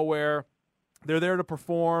middle of nowhere, They're there to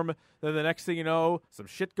perform. Then the next thing you know, some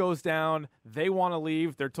shit goes down. They want to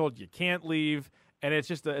leave. They're told you can't leave. And it's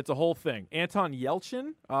just it's a whole thing. Anton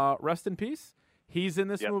Yelchin, rest in peace. He's in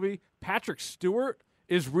this movie. Patrick Stewart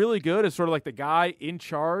is really good as sort of like the guy in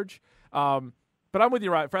charge. But I'm with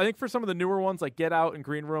you, right? I think for some of the newer ones like Get Out and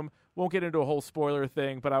Green Room, won't get into a whole spoiler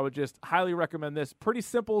thing, but I would just highly recommend this. Pretty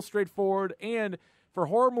simple, straightforward. And for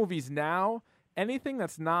horror movies now, anything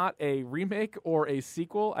that's not a remake or a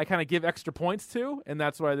sequel, I kind of give extra points to, and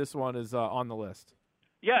that's why this one is on the list.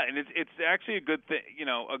 Yeah, and it's actually a good thing,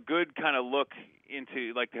 a good kind of look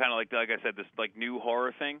into like I said, this like new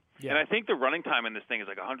horror thing. Yeah. And I think the running time in this thing is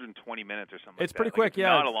like 120 minutes or something. It's pretty quick, it's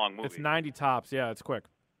not a long movie. It's 90 tops. Yeah, it's quick.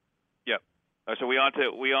 Yep. So we on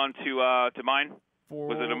to mine.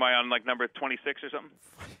 Am I on like number 26 or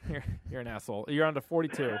something? You're an asshole. You're on to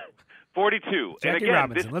 42. 42. Jackie and again,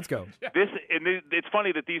 Robinson, let's go. It's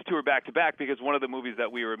funny that these two are back to back because one of the movies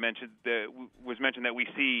that was mentioned that we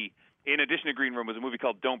see in addition to Green Room was a movie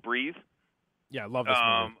called Don't Breathe. Yeah, I love this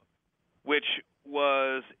movie. Which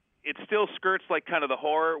it still skirts like kind of the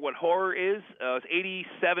horror. What horror is? It's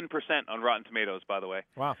 87% on Rotten Tomatoes, by the way.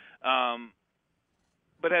 Wow.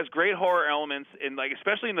 But has great horror elements, and like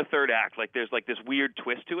especially in the third act, like there's like this weird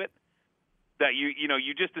twist to it that you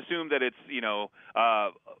just assume that it's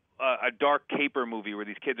a dark caper movie where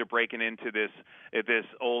these kids are breaking into this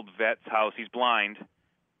old vet's house. He's blind,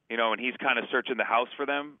 and he's kind of searching the house for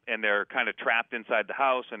them, and they're kind of trapped inside the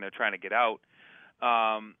house, and they're trying to get out.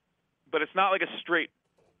 But it's not like a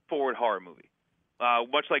straightforward horror movie.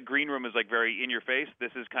 Much like Green Room is like very in your face,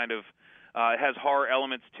 this is kind of it has horror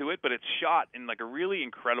elements to it, but it's shot in like a really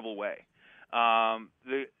incredible way.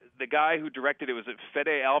 The guy who directed it was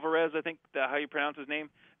Fede Alvarez, I think how you pronounce his name.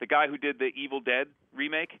 The guy who did the Evil Dead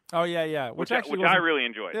remake. Oh yeah, which I really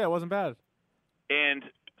enjoyed. Yeah, it wasn't bad. And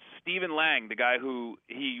Stephen Lang, the guy who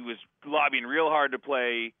he was lobbying real hard to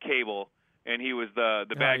play Cable, and he was the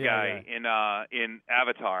bad guy in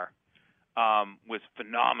Avatar, was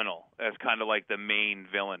phenomenal as kind of like the main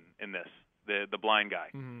villain in this, the blind guy.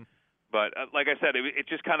 Mm-hmm. But like I said, it's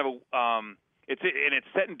just kind of it's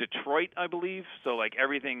set in Detroit, I believe. So like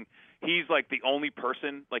everything, he's like the only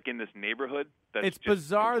person like in this neighborhood that's it's just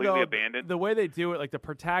bizarre completely though abandoned. The way they do it. Like the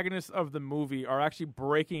protagonists of the movie are actually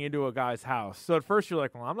breaking into a guy's house. So at first you're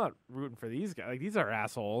like, well, I'm not rooting for these guys. Like these are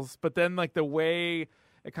assholes. But then like the way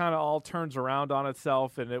it kind of all turns around on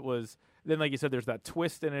itself, and it was then like you said, there's that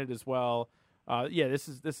twist in it as well. This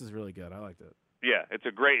is really good. I liked it. Yeah, it's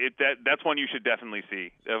a great. That's one you should definitely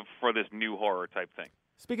see for this new horror type thing.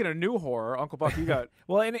 Speaking of new horror, Uncle Buck, you got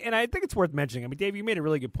well, and I think it's worth mentioning. I mean, Dave, you made a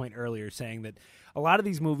really good point earlier, saying that a lot of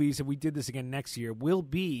these movies, if we did this again next year, will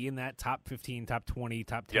be in that top 15, top 20,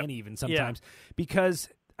 top 10, even sometimes, because.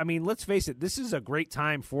 I mean, let's face it. This is a great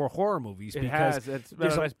time for horror movies because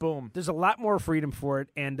there's a nice boom. There's a lot more freedom for it,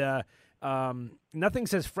 and nothing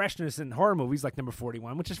says freshness in horror movies like number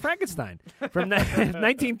 41, which is Frankenstein from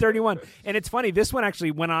 1931. And it's funny, this one actually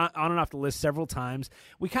went on and off the list several times.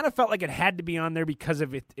 We kind of felt like it had to be on there because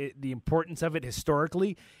of the importance of it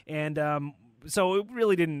historically, and so it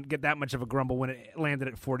really didn't get that much of a grumble when it landed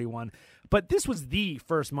at 41. But this was the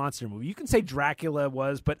first monster movie. You can say Dracula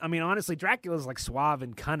was, but I mean, honestly, Dracula's like suave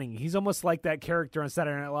and cunning. He's almost like that character on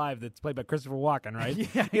Saturday Night Live that's played by Christopher Walken, right?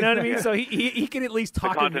 Yeah, you know what I mean? So he can at least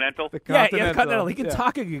talk. The Continental? The Continental. He can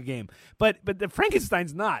talk a good game. But the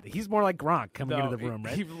Frankenstein's not. He's more like Gronk coming into the room,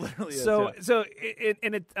 right? He literally is. So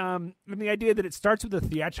and the idea that it starts with a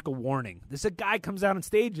theatrical warning. This a guy comes out on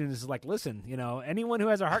stage and is like, listen, anyone who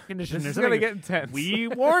has a heart condition, this is going to get intense. We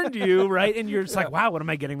warned you, right? And you're just like, wow, what am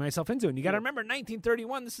I getting myself into? And you got to remember,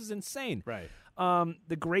 1931, this is insane. Right.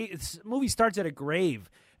 This movie starts at a grave,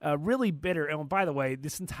 really bitter. And by the way,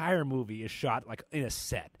 this entire movie is shot like in a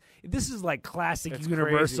set. This is like classic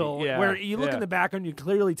Universal, where you look in the background, you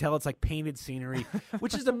clearly tell it's like painted scenery,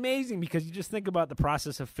 which is amazing because you just think about the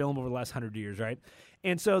process of film over the last 100 years, right?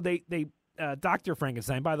 And so they Dr.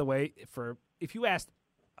 Frankenstein, by the way, if you asked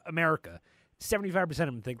America, 75% of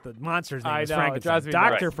them think the monster's name is Frankenstein.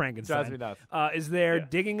 Dr. Frankenstein is there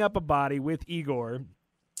digging up a body with Igor,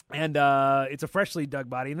 and it's a freshly dug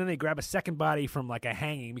body. And then they grab a second body from like a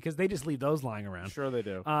hanging because they just leave those lying around. Sure they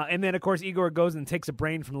do. And then, of course, Igor goes and takes a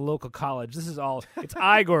brain from the local college. This is all – it's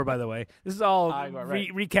Igor, by the way. This is all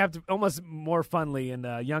recapped almost more funly in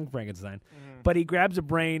Young Frankenstein. Mm-hmm. But he grabs a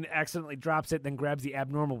brain, accidentally drops it, then grabs the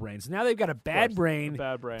abnormal brain. So now they've got a bad brain,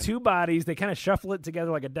 two bodies. They kind of shuffle it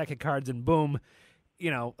together like a deck of cards, and boom,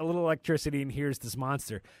 a little electricity, and here's this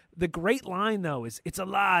monster. The great line, though, is, it's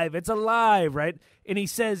alive, right? And he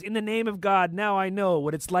says, in the name of God, now I know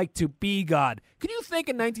what it's like to be God. Could you think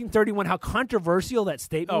in 1931 how controversial that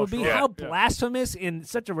statement would be? Sure. How Yeah. blasphemous in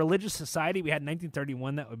such a religious society we had in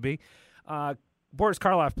 1931 that would be? Boris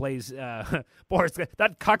Karloff plays Boris,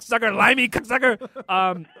 that cocksucker, limey cocksucker.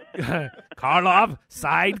 Karloff,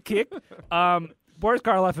 sidekick. Boris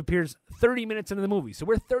Karloff appears 30 minutes into the movie, so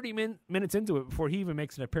we're 30 minutes into it before he even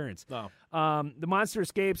makes an appearance. No. The monster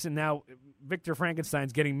escapes, and now Victor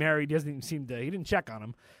Frankenstein's getting married. He doesn't even seem to. He didn't check on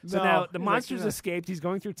him. So No, now the he's monster's like, escaped. He's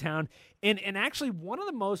going through town, and actually one of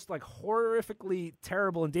the most like horrifically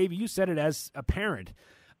terrible. And Dave, you said it as a parent.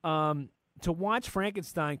 To watch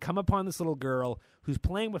Frankenstein come upon this little girl who's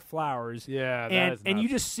playing with flowers, Yeah, that and is you nuts.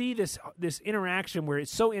 just see this interaction where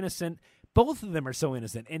it's so innocent. Both of them are so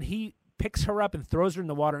innocent, and he picks her up and throws her in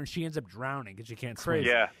the water, and she ends up drowning because she can't swim.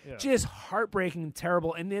 Yeah. Just heartbreaking and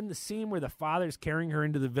terrible. And then the scene where the father's carrying her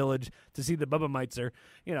into the village to see the Bubba Meitzer,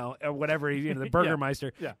 or whatever, the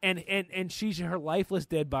Burgermeister, Yeah. and she's her lifeless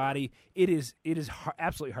dead body. It is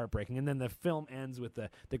absolutely heartbreaking. And then the film ends with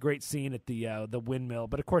the great scene at the windmill.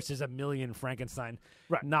 But of course, there's a million Frankenstein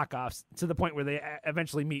knockoffs to the point where they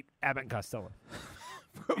eventually meet Abbott and Costello.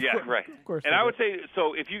 Yeah, right. Of course. And I would say,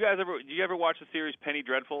 so if you guys do you ever watch the series Penny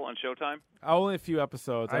Dreadful on Showtime? Only a few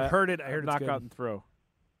episodes. I've heard it. I heard I've it's not good. gotten through.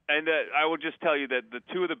 And I would just tell you that the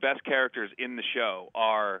two of the best characters in the show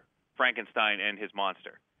are Frankenstein and his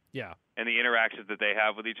monster, Yeah. and the interactions that they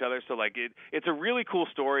have with each other. So like it's a really cool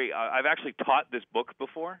story. I've actually taught this book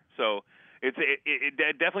before, so it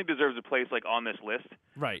definitely deserves a place like on this list.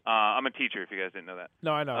 Right. I'm a teacher, if you guys didn't know that.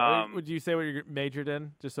 No, I know. Um, Would you say what you majored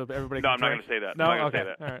in, just so everybody? No, can I'm not drink? going to say that. No, I'm not okay. going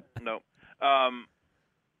to say that. All right. No.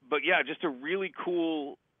 But yeah, just a really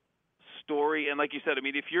cool story. And like you said, I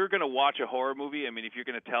mean, if you're going to watch a horror movie, I mean, if you're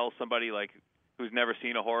going to tell somebody like who's never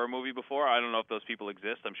seen a horror movie before, I don't know if those people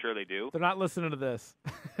exist. I'm sure they do. They're not listening to this.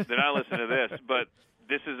 They're not listening to this, but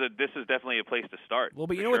this is definitely a place to start. Well,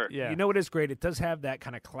 but you for know sure. what? Yeah. You know what is great? It does have that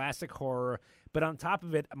kind of classic horror, but on top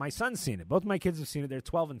of it, my son's seen it. Both my kids have seen it. They're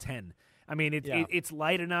 12 and 10. I mean, it's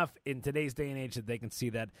light enough in today's day and age that they can see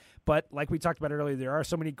that. But like we talked about earlier, there are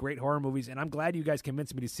so many great horror movies, and I'm glad you guys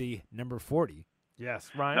convinced me to see number 40. Yes,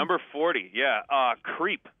 Ryan. Number 40, yeah,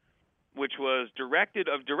 Creep, which was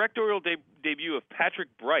directorial debut of Patrick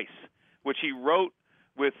Bryce, which he wrote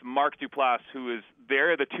with Mark Duplass,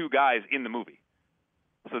 they're the two guys in the movie.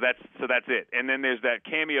 So that's it. And then there's that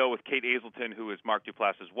cameo with Kate Hazelton, who is Mark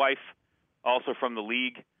Duplass's wife, also from The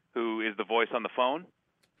League, who is the voice on the phone.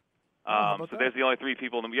 So there's the only three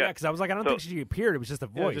people in the Yeah, because I was like, I don't think she appeared. It was just a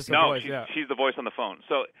voice. just a No, voice, she's the voice on the phone.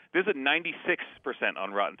 So this is at 96%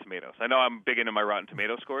 on Rotten Tomatoes. I know I'm big into my Rotten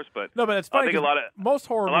Tomato scores, but No, but it's I funny. think Most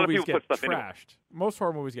horror a lot of movies people get put stuff into it. trashed. Most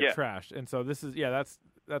horror movies get Yeah. trashed, and so this is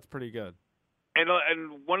that's pretty good.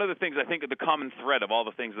 And one of the things I think the common thread of all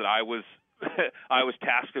the things that I was I was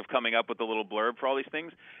tasked of coming up with the little blurb for all these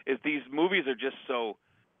things is these movies are just so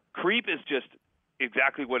Creep is just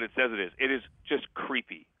exactly what it says it is. It is just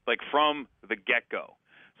creepy, like from the get-go.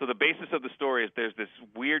 So the basis of the story is there's this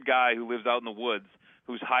weird guy who lives out in the woods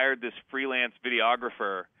who's hired this freelance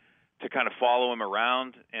videographer to kind of follow him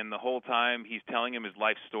around, and the whole time he's telling him his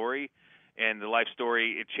life story. And the life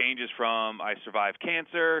story, it changes from I survived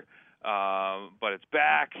cancer, but it's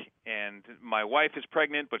back, and my wife is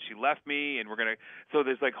pregnant, but she left me, and so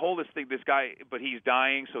there's like this guy, but he's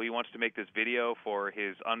dying, so he wants to make this video for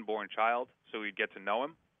his unborn child, so he'd get to know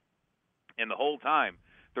him. And the whole time,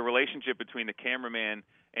 the relationship between the cameraman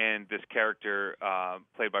and this character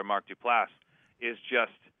played by Mark Duplass is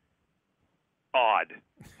just odd.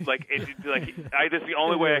 That's the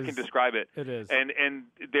only way I can describe it. It is. And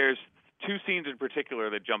there's two scenes in particular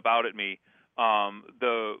that jump out at me.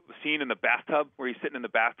 The scene in the bathtub where he's sitting in the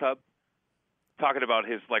bathtub talking about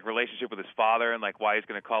his like relationship with his father and like why he's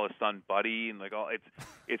going to call his son Buddy and like all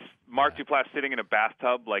it's Mark Duplass sitting in a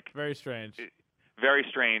bathtub, like Very strange. very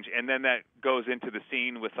strange. And then that goes into the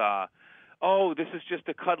scene with this is just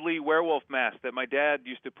a cuddly werewolf mask that my dad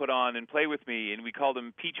used to put on and play with me, and we called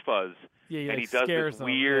him Peach Fuzz. Yeah, and like he does scares this them.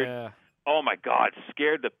 weird Yeah. Oh my God,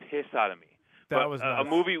 scared the piss out of me. That was a nuts.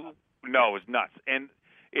 movie. No, it was nuts. And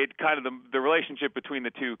it kind of the relationship between the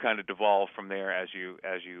two kind of devolved from there, as you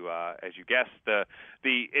guessed.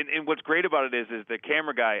 And what's great about it is the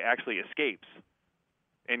camera guy actually escapes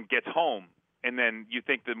and gets home, and then you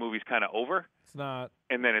think the movie's kind of over, It's not.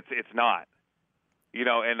 and then it's not.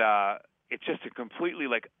 And it's just a completely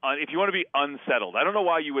if you want to be unsettled, I don't know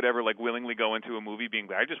why you would ever willingly go into a movie being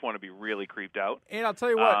I just want to be really creeped out. And I'll tell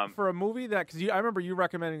you what, for a movie that, because I remember you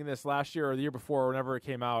recommending this last year or the year before, whenever it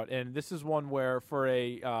came out, and this is one where for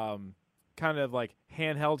a kind of like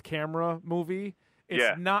handheld camera movie.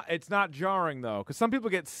 It's not jarring though, because some people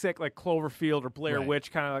get sick like Cloverfield or Blair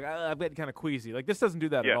Witch, kind of like I'm getting kind of queasy. Like this doesn't do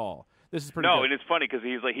that at all. This is pretty good. And it's funny because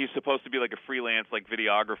he's supposed to be like a freelance like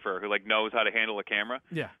videographer who like knows how to handle a camera.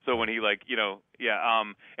 Yeah. So when he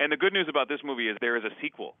and the good news about this movie is there is a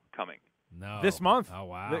sequel coming. No. This month. Oh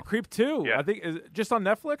wow. Creep 2. Yeah. I think is it just on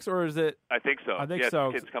Netflix or is it? I think so. I think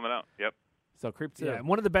so. It's coming out. Yep. So Creep 2. Yeah, and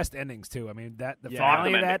one of the best endings too. I mean that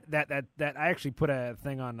finale of that I actually put a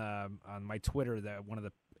thing on my Twitter that one of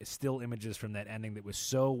the still images from that ending that was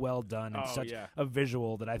so well done and such a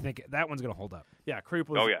visual that I think that one's going to hold up. Yeah, Creep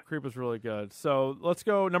was really good. So let's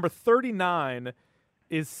go. Number 39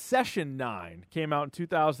 is Session 9. Came out in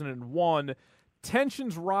 2001.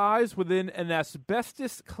 Tensions rise within an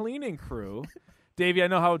asbestos cleaning crew. Davey, I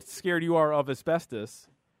know how scared you are of asbestos.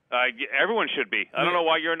 Everyone should be. I don't know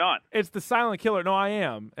why you're not. It's the silent killer. No, I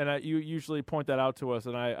am. And you usually point that out to us,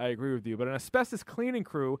 and I agree with you. But an asbestos cleaning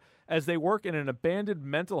crew, as they work in an abandoned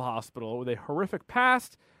mental hospital with a horrific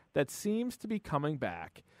past that seems to be coming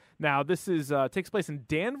back. Now, this takes place in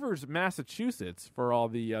Danvers, Massachusetts, for all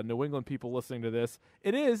the New England people listening to this.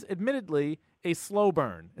 It is, admittedly, a slow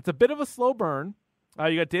burn. It's a bit of a slow burn.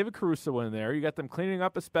 You got David Caruso in there. You got them cleaning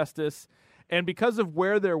up asbestos. And because of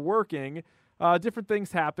where they're working, different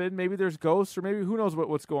things happen. Maybe there's ghosts or maybe who knows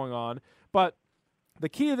what's going on. But the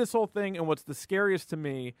key to this whole thing and what's the scariest to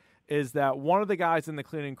me is that one of the guys in the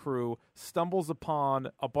cleaning crew stumbles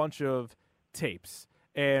upon a bunch of tapes.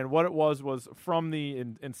 And what it was from the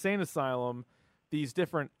insane asylum, these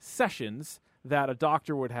different sessions that a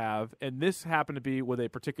doctor would have. And this happened to be with a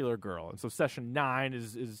particular girl. And so Session 9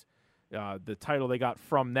 is the title they got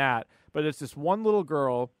from that. But it's this one little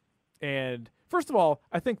girl. And first of all,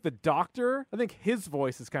 I think the doctor, his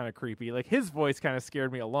voice is kind of creepy. Like, his voice kind of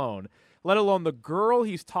scared me alone, let alone the girl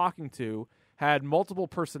he's talking to had multiple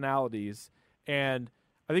personalities. And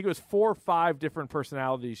I think it was 4 or 5 different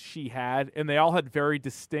personalities she had, and they all had very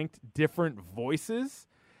distinct, different voices.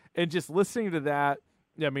 And just listening to that,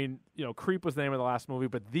 I mean, Creep was the name of the last movie,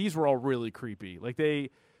 but these were all really creepy. Like,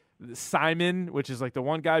 Simon, which is like the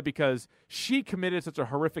one guy, because she committed such a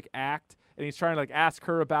horrific act, and he's trying to like ask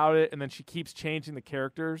her about it, and then she keeps changing the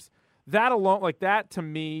characters. That alone, like that to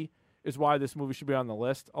me, is why this movie should be on the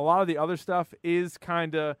list. A lot of the other stuff is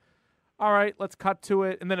kind of, all right, let's cut to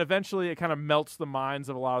it, and then eventually it kind of melts the minds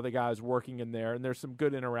of a lot of the guys working in there, and there's some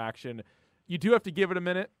good interaction. You do have to give it a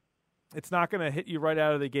minute. It's not going to hit you right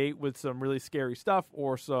out of the gate with some really scary stuff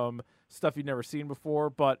or some stuff you've never seen before,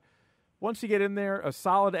 but once you get in there, a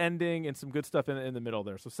solid ending and some good stuff in the middle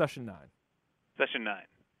there. So Session 9. Session 9.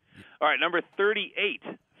 All right, number 38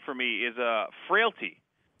 for me is Frailty,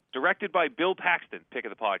 directed by Bill Paxton, pick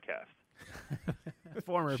of the podcast.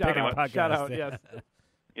 Former pick of the podcast. Shout out, yes.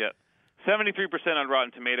 Yeah. 73% on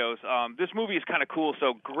Rotten Tomatoes. This movie is kind of cool.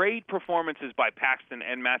 So great performances by Paxton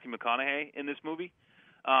and Matthew McConaughey in this movie.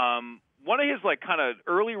 One of his like kind of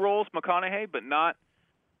early roles, McConaughey, but not.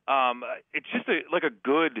 It's just like a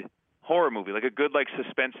good horror movie, like a good like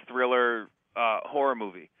suspense thriller horror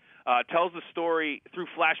movie. Tells the story through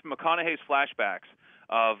McConaughey's flashbacks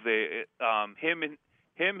of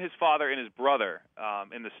him, his father, and his brother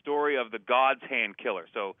in the story of the God's Hand Killer.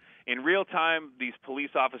 So in real time, these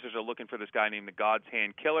police officers are looking for this guy named the God's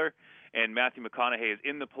Hand Killer, and Matthew McConaughey is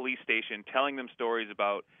in the police station telling them stories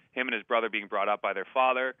about him and his brother being brought up by their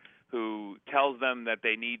father, who tells them that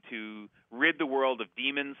they need to rid the world of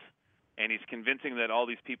demons, and he's convincing that all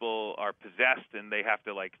these people are possessed and they have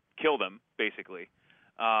to like kill them, basically.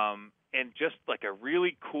 And just like a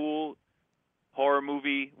really cool horror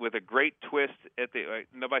movie with a great twist at the.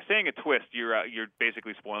 No, by saying a twist, you're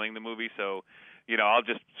basically spoiling the movie. So, I'll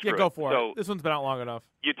just go for it. This one's been out long enough.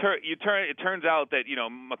 It turns out that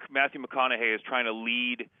Matthew McConaughey is trying to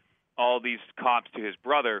lead all these cops to his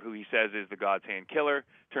brother, who he says is the God's Hand Killer.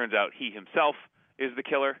 Turns out he himself is the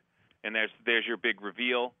killer, and there's your big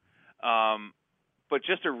reveal. But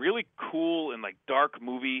just a really cool and like dark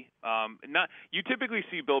movie. You typically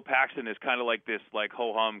see Bill Paxton as kind of like this like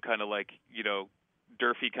ho hum kind of like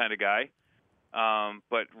Durfee kind of guy,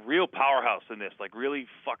 but real powerhouse in this, like really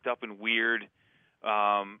fucked up and weird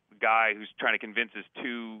guy who's trying to convince his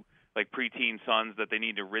 2 like preteen sons that they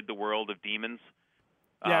need to rid the world of demons.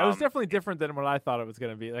 Yeah, it was definitely different than what I thought it was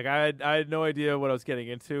going to be. Like I had no idea what I was getting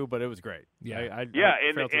into, but it was great. Yeah,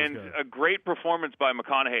 and a great performance by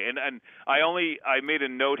McConaughey. And I made a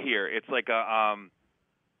note here. It's like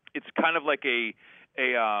it's kind of like a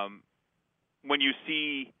when you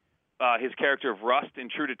see his character of Rust in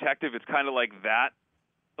True Detective, it's kind of like that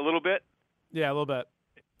a little bit. Yeah, a little bit.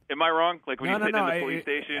 Am I wrong? Like when No, you sit no. in the police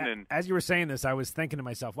station and as you were saying this, I was thinking to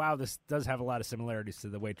myself, wow, this does have a lot of similarities to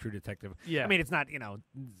the way True Detective. Yeah. I mean, it's not,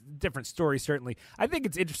 different story, certainly. I think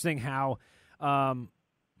it's interesting how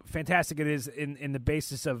fantastic it is in the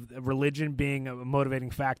basis of religion being a motivating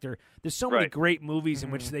factor. There's so many great movies in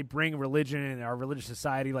which they bring religion and our religious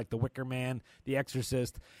society, like The Wicker Man, The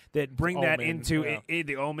Exorcist, that bring that Omen, into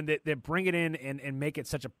The Omen, that bring it in and make it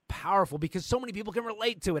such a powerful, because so many people can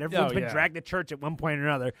relate to it. Everyone's been dragged to church at one point or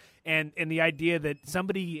another, and the idea that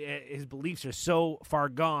somebody, his beliefs are so far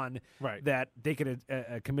gone that they could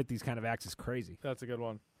commit these kind of acts is crazy. That's a good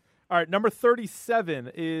one. All right, number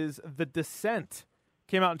 37 is The Descent.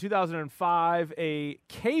 Came out in 2005. A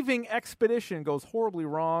caving expedition goes horribly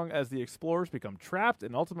wrong as the explorers become trapped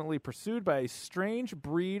and ultimately pursued by a strange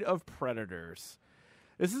breed of predators.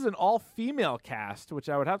 This is an all-female cast, which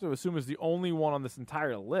I would have to assume is the only one on this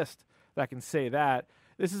entire list that can say that.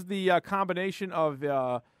 This is the combination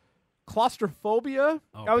of claustrophobia,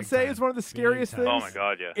 I would say, is one of the scariest things. Oh my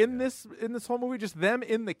God, yeah. In this whole movie, just them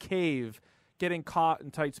in the cave getting caught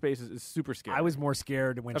in tight spaces is super scary. I was more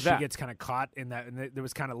scared when she gets kind of caught in that, and there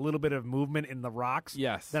was kind of a little bit of movement in the rocks.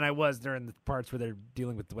 Yes, than I was during the parts where they're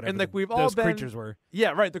dealing with whatever. And like those creatures were.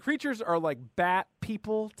 Yeah, right. The creatures are like bat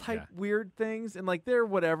people type weird things, and like they're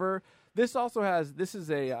whatever. This also has. This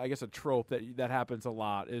is I guess a trope that happens a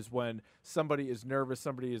lot is when somebody is nervous,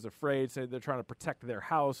 somebody is afraid, say they're trying to protect their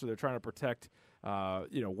house or they're trying to protect,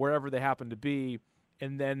 wherever they happen to be,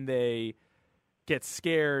 and then they get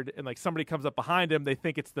scared and like somebody comes up behind them, they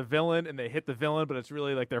think it's the villain and they hit the villain, but it's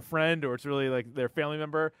really like their friend or it's really like their family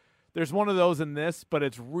member. There's one of those in this, but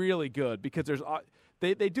it's really good because there's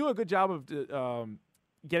they do a good job of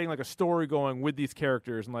getting like a story going with these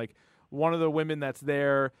characters. And like one of the women that's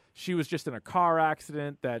there, she was just in a car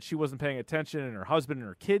accident that she wasn't paying attention, and her husband and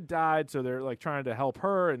her kid died, so they're like trying to help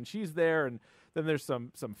her, and she's there. And then there's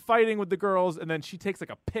some fighting with the girls, and then she takes like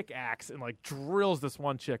a pickaxe and like drills this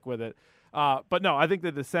one chick with it. But no, I think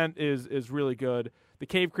The Descent is really good. The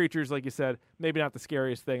cave creatures, like you said, maybe not the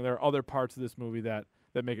scariest thing. There are other parts of this movie that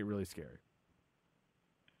make it really scary.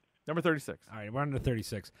 Number 36. All right, we're on to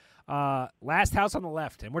 36. Last House on the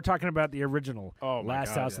Left, and we're talking about the original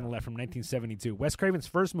Last House on the Left from 1972. Wes Craven's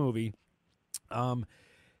first movie.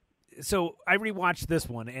 So I rewatched this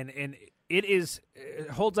one, and it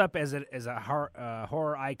holds up as a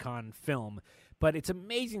horror icon film. But it's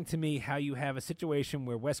amazing to me how you have a situation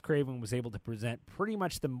where Wes Craven was able to present pretty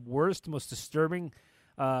much the worst, most disturbing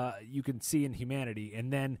you can see in humanity,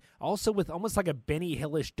 and then also with almost like a Benny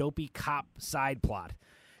Hillish dopey cop side plot.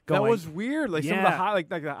 That was weird. Like some of the I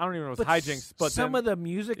don't even know if it was hijinks, but some of the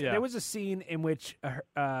music. Yeah. There was a scene in which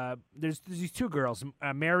there's these two girls,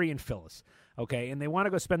 Mary and Phyllis. Okay, and they want to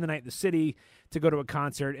go spend the night in the city to go to a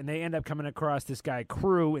concert, and they end up coming across this guy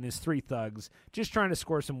Crew and his three thugs just trying to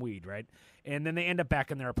score some weed, right? And then they end up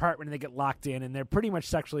back in their apartment, and they get locked in, and they're pretty much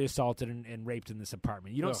sexually assaulted and raped in this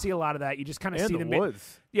apartment. You don't see a lot of that. You just kind of see them in the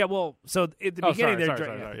woods. Yeah, well, so at the beginning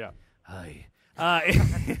they're Hi.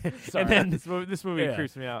 And then this movie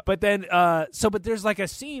creeps me out. But then, but there's like a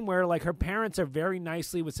scene where like her parents are very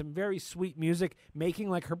nicely with some very sweet music making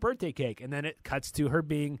like her birthday cake, and then it cuts to her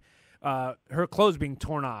being, her clothes being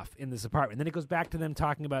torn off in this apartment. Then it goes back to them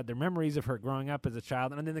talking about their memories of her growing up as a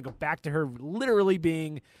child, and then they go back to her literally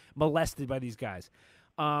being molested by these guys.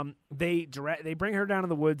 They bring her down in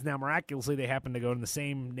the woods. Now, miraculously, they happen to go in the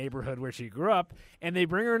same neighborhood where she grew up, and they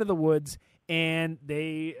bring her into the woods, and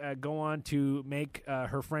they go on to make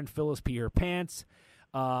her friend Phyllis pee her pants.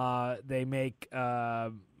 They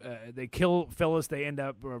kill Phyllis. They end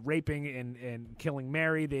up raping and killing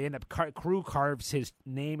Mary. They end up Crew carves his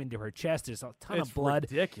name into her chest. There's a ton of blood.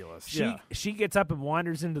 Ridiculous. She gets up and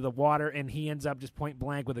wanders into the water, and he ends up just point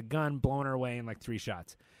blank with a gun, blowing her away in like 3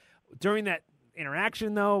 shots. During that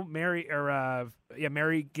interaction, though, Mary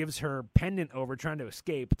gives her pendant over, trying to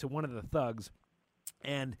escape to one of the thugs,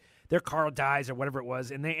 and their car dies or whatever it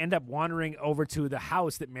was, and they end up wandering over to the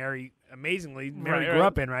house that Mary grew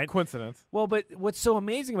up in, right? Coincidence. Well, but what's so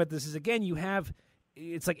amazing about this is, again,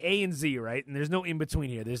 it's like A and Z, right? And there's no in between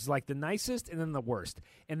here. There's like the nicest and then the worst.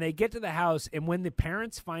 And they get to the house, and when the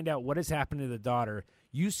parents find out what has happened to the daughter,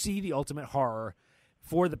 you see the ultimate horror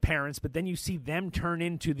for the parents, but then you see them turn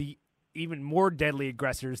into the even more deadly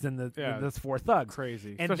aggressors than the 4 thugs.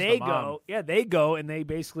 Crazy. And they go and they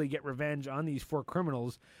basically get revenge on these 4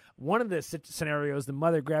 criminals. One of the scenarios, the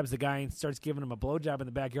mother grabs the guy and starts giving him a blowjob in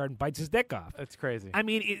the backyard and bites his dick off. That's crazy. I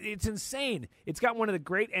mean, it's insane. It's got one of the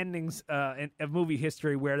great endings of movie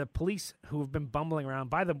history where the police who have been bumbling around,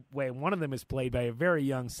 by the way, one of them is played by a very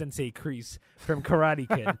young Sensei Kreese from Karate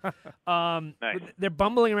Kid. Nice. They're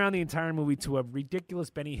bumbling around the entire movie to a ridiculous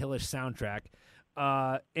Benny Hillish soundtrack.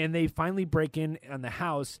 and they finally break in on the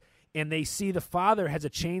house, and they see the father has a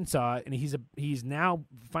chainsaw, and he's now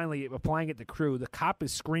finally applying it to Crew. The cop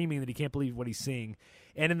is screaming that he can't believe what he's seeing,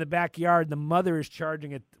 and in the backyard, the mother is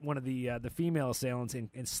charging at one of the female assailants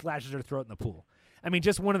and slashes her throat in the pool. I mean,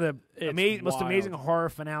 just one of the most amazing horror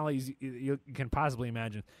finales you can possibly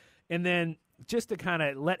imagine. And then just to kind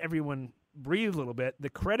of let everyone breathe a little bit, the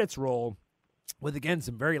credits roll with, again,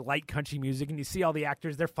 some very light country music, and you see all the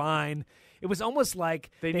actors, they're fine. It was almost like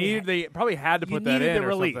they probably had to put that in the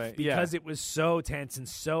relief or something. because it was so tense and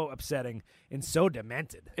so upsetting and so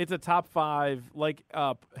demented. It's a top 5, like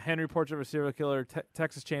Henry Portrait of a Serial Killer,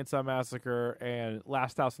 Texas Chainsaw Massacre, and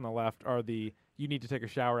Last House on the Left are the you need to take a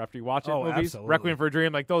shower after you watch it movies. Absolutely. Requiem for a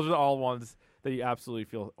Dream, like those are all ones that you absolutely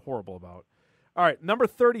feel horrible about. All right, number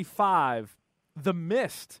 35, The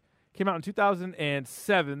Mist. Came out in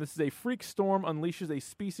 2007. This is a freak storm unleashes a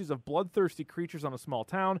species of bloodthirsty creatures on a small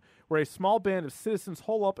town where a small band of citizens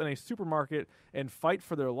hole up in a supermarket and fight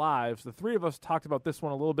for their lives. The three of us talked about this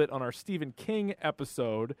one a little bit on our Stephen King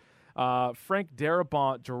episode. Frank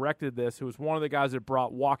Darabont directed this, who was one of the guys that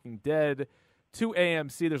brought Walking Dead to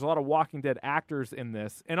AMC. There's a lot of Walking Dead actors in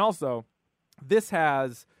this. And also, this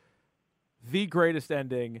has the greatest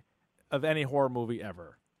ending of any horror movie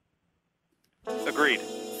ever. Agreed.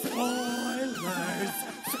 Spoilers!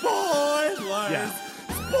 Spoilers! Yeah.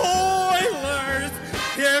 Spoilers!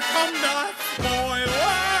 Here come the spoilers!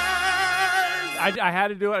 I had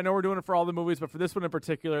to do it. I know we're doing it for all the movies, but for this one in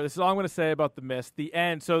particular, this is all I'm going to say about The Mist. The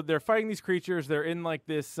end. So they're fighting these creatures. They're in like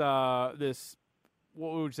this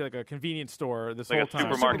what would you say, like a convenience store this Like whole a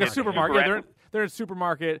time. supermarket. Like a supermarket. Yeah, they're in a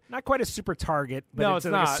supermarket. Not quite a super Target, but No, it's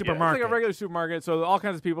it's like not. a supermarket. It's like a regular supermarket. So all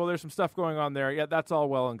kinds of people. There's some stuff going on there. Yeah, that's all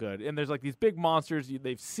well and good. And there's like these big monsters.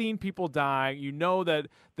 They've seen people die. You know that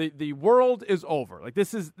the world is over. Like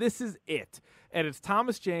this is it. And it's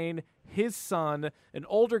Thomas Jane, his son, an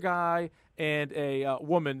older guy, and a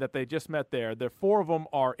woman that they just met there. The four of them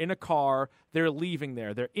are in a car. They're leaving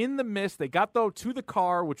there. They're in the mist. They got, though, to the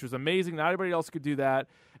car, which was amazing. Not anybody else could do that.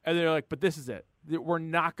 And they're like, but this is it. We're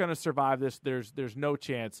not going to survive this. There's no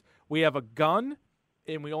chance. We have a gun,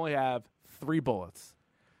 and we only have 3 bullets.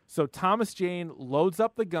 So Thomas Jane loads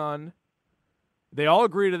up the gun. They all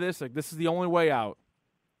agree to this. Like, this is the only way out.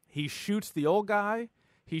 He shoots the old guy.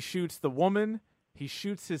 He shoots the woman. He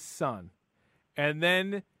shoots his son. And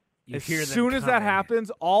then as soon as that happens,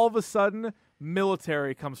 all of a sudden,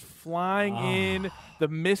 military comes flying in. The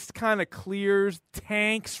mist kind of clears.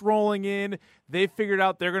 Tanks rolling in. They figured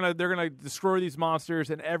out they're gonna destroy these monsters,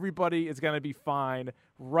 and everybody is gonna be fine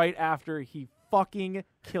right after he fucking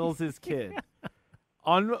kills his kid.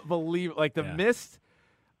 Unbelievable! Like the mist.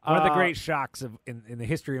 One of the great shocks in the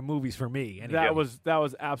history of movies for me. Anyway. That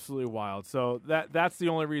was absolutely wild. So that's the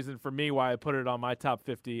only reason for me why I put it on my top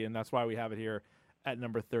 50, and that's why we have it here at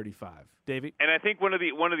number 35. Davey? And I think one of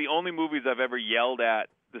the only movies I've ever yelled at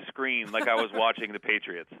the screen like I was watching The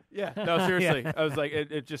Patriots. Yeah, no, seriously. I was like,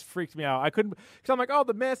 it just freaked me out. I couldn't, because I'm like, oh,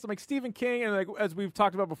 The Mist. I'm like, Stephen King, and like as we've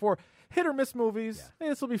talked about before, hit or miss movies. Hey,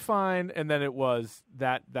 this will be fine. And then it was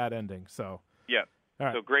that ending. So yeah, all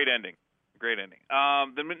right. So great ending. Great ending.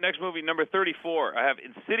 The next movie, number 34, I have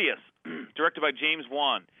Insidious, directed by James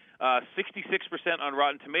Wan. 66% on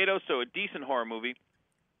Rotten Tomatoes, so a decent horror movie.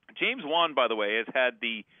 James Wan, by the way, has had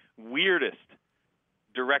the weirdest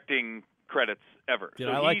directing credits ever.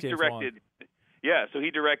 I like James Wan. Yeah, so he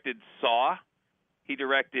directed Saw. He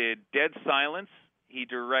directed Dead Silence. He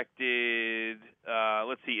directed,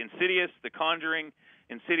 Insidious, The Conjuring,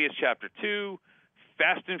 Insidious Chapter 2,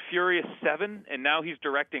 Fast and Furious 7, and now he's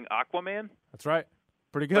directing Aquaman. That's right.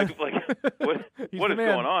 Pretty good. What is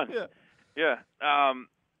going on? Yeah.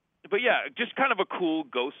 But yeah, just kind of a cool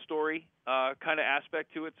ghost story kind of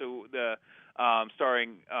aspect to it. So the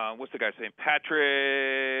starring what's the guy's name?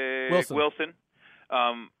 Patrick Wilson,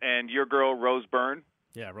 and your girl Rose Byrne.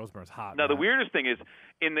 Yeah, Rose Byrne's hot. Now the weirdest thing is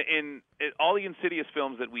in all the Insidious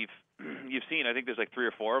films that you've seen, I think there's like 3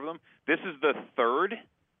 or 4 of them. This is the third.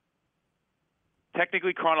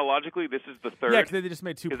 Technically, chronologically, this is the third. Yeah, because they just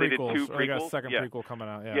made 2 prequels. They did 2 prequels. Or they got a second prequel coming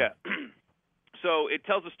out. Yeah. So it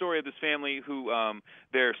tells the story of this family who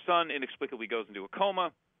their son inexplicably goes into a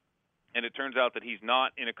coma, and it turns out that he's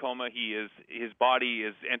not in a coma. His body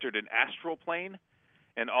is entered an astral plane,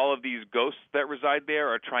 and all of these ghosts that reside there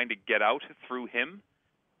are trying to get out through him.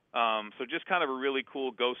 So just kind of a really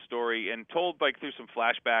cool ghost story, and told through some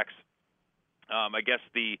flashbacks. I guess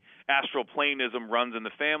the astral planism runs in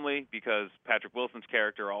the family because Patrick Wilson's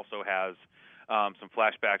character also has some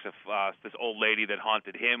flashbacks of this old lady that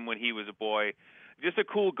haunted him when he was a boy. Just a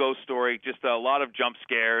cool ghost story. Just a lot of jump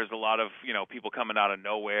scares, a lot of people coming out of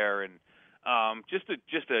nowhere, and Just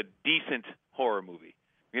a decent horror movie.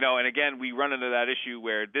 And again, we run into that issue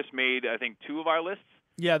where this made, I think, 2 of our lists.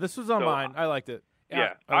 Yeah, this was on mine. I liked it.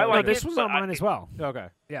 Yeah, I like this was on mine as well. Okay.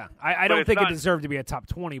 Yeah, I don't think it deserved to be a top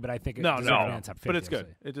 20, but I think it deserved to be a top 50. But it's good.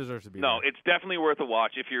 It deserves to be. No, there. it's definitely worth a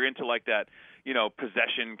watch if you're into like that,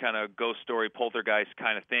 possession kind of ghost story, poltergeist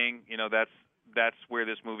kind of thing. That's where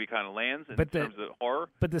this movie kind of lands in terms of horror.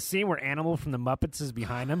 But the scene where Animal from the Muppets is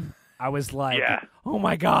behind him, I was like, oh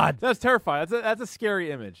my God. That's terrifying. That's a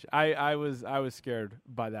scary image. I was scared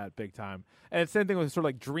by that big time. And it's the same thing with sort of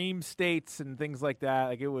like dream states and things like that.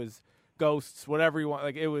 Like it was ghosts, whatever you want.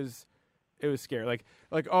 Like it was scary. Like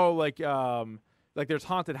there's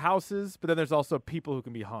haunted houses, but then there's also people who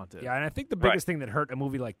can be haunted. Yeah, and I think the biggest thing that hurt a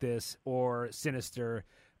movie like this or Sinister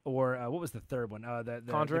or what was the third one?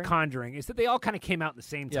 The Conjuring is that they all kind of came out in the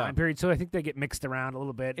same time period, so I think they get mixed around a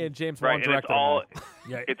little bit. And James Wan directed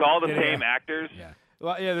it's all the same actors. Yeah.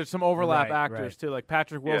 Well, yeah, there's some overlap actors too. Like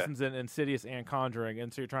Patrick Wilson's in Insidious and Conjuring,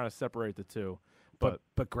 and so you're trying to separate the two. But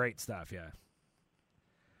great stuff, yeah.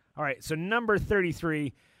 All right, so number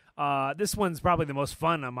 33. This one's probably the most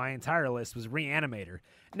fun on my entire list, was Reanimator.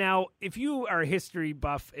 Now, if you are a history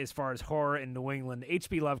buff as far as horror in New England,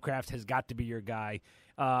 H.P. Lovecraft has got to be your guy.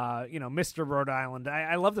 Mr. Rhode Island.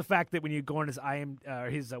 I love the fact that when you go on his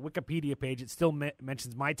Wikipedia page, it still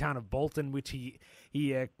mentions my town of Bolton, which he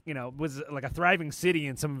was like a thriving city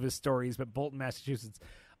in some of his stories, but Bolton, Massachusetts.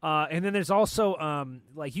 And then there's also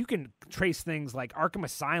you can trace things like Arkham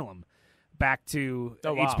Asylum back to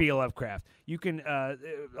H.P. Lovecraft. You can a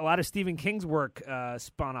lot of Stephen King's work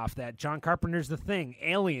spun off that. John Carpenter's The Thing,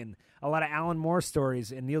 Alien. A lot of Alan Moore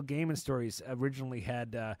stories and Neil Gaiman stories originally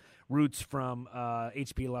had roots from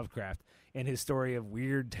H.P. Lovecraft and his story of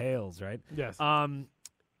weird tales, right? Yes.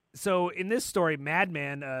 So in this story,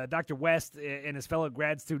 Madman, Dr. West and his fellow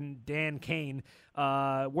grad student Dan Kane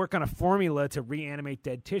work on a formula to reanimate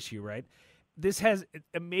dead tissue, right? This has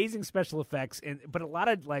amazing special effects, but a lot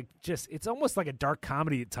of it's almost like a dark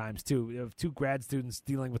comedy at times too. Of 2 grad students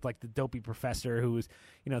dealing with like the dopey professor who's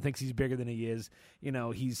thinks he's bigger than he is.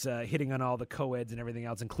 He's hitting on all the co-eds and everything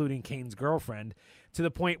else, including Kane's girlfriend, to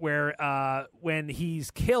the point where when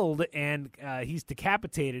he's killed and he's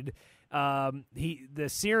decapitated, the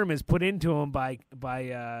serum is put into him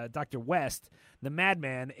by Dr. West, the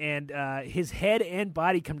madman, and his head and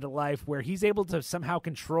body come to life, where he's able to somehow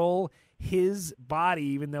control his body,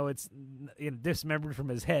 even though it's dismembered from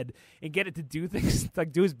his head, and get it to do things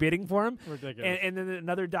like do his bidding for him. Ridiculous. And then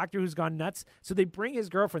another doctor who's gone nuts. So they bring his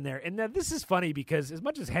girlfriend there. And now this is funny because as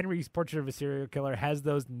much as Henry's Portrait of a Serial Killer has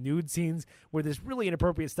those nude scenes where there's really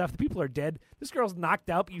inappropriate stuff, the people are dead, this girl's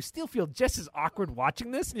knocked out, but you still feel just as awkward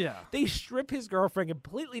watching this. Yeah. They strip his girlfriend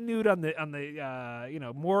completely nude on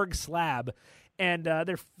the morgue slab. And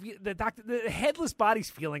the headless body's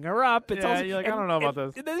feeling her up. It's also, you're like, I don't know about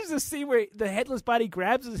this. And then there's a scene where the headless body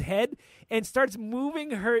grabs his head and starts moving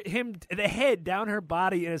the head down her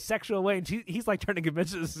body in a sexual way. And he's like trying to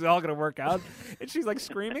convince her this is all going to work out. And she's like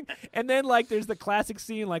screaming. And then there's the classic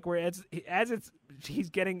scene where he's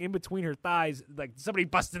getting in between her thighs, like somebody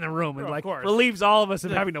busts in the room and relieves all of us of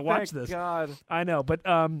having to watch this. God, I know, but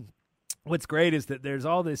what's great is that there's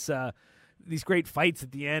all this. These great fights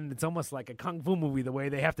at the end. It's almost like a kung fu movie, the way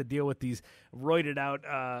they have to deal with these roided out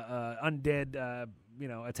undead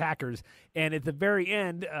attackers. And at the very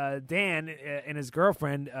end, Dan and his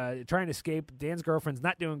girlfriend trying to escape. Dan's girlfriend's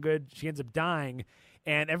not doing good. She ends up dying,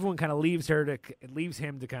 and everyone kind of leaves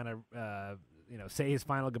him to kind of say his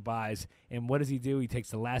final goodbyes. And what does he do? He takes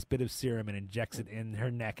the last bit of serum and injects it in her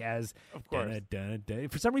neck as, of course.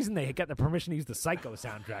 For some reason, they got the permission to use the Psycho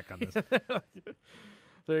soundtrack on this.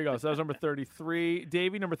 There you go. So that was number 33.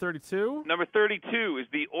 Davey, number 32? Number 32 is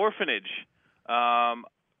The Orphanage.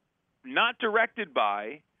 Not directed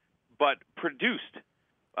by, but produced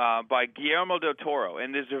by Guillermo del Toro.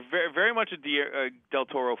 And there's a very, very much a del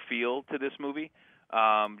Toro feel to this movie.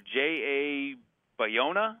 J.A.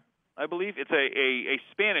 Bayona, I believe. It's a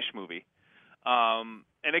Spanish movie.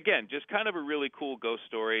 And again, just kind of a really cool ghost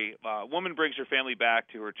story. A woman brings her family back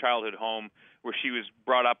to her childhood home where she was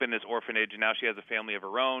brought up in this orphanage, and now she has a family of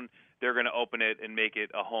her own. They're going to open it and make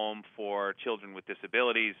it a home for children with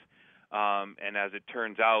disabilities. And as it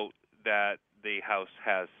turns out, that the house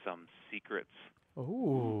has some secrets.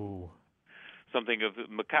 Ooh. Something of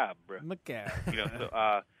macabre. And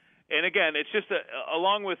again, it's just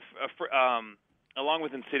along with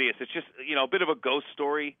Insidious, it's just a bit of a ghost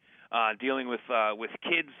story. Dealing with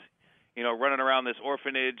kids, running around this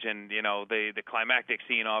orphanage, and the climactic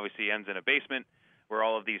scene obviously ends in a basement where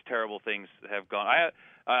all of these terrible things have gone.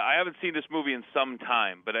 I haven't seen this movie in some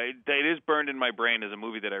time, but it is burned in my brain as a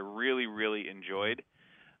movie that I really, really enjoyed.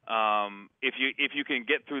 if you can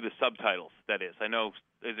get through the subtitles. That is, I know.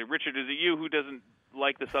 Is it Richard? Is it you who doesn't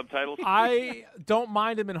like the subtitles? I don't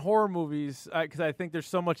mind them in horror movies because I think there's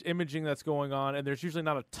so much imaging that's going on, and there's usually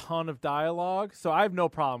not a ton of dialogue. So I have no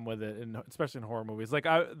problem with it, especially in horror movies. Like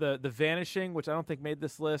the Vanishing, which I don't think made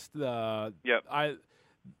this list. I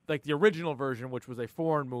like the original version, which was a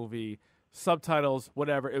foreign movie. Subtitles,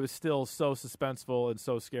 whatever, it was still so suspenseful and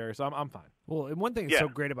so scary. So I'm fine. Well, and one thing that's so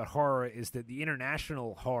great about horror is that the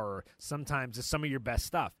international horror sometimes is some of your best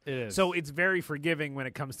stuff. It is. So it's very forgiving when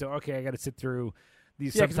it comes to, okay, I got to sit through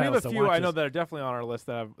these subtitles. Yeah, because we have a few I know this. that are definitely on our list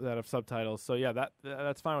that have subtitles. So yeah,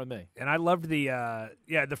 that's fine with me. And I loved the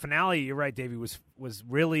finale. You're right, Davey, was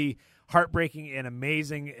really heartbreaking and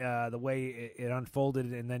amazing the way it unfolded,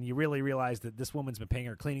 and then you really realize that this woman's been paying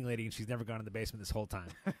her cleaning lady and she's never gone in the basement this whole time.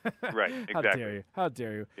 Right, exactly. How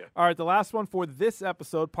dare you? Yeah. All right, the last one for this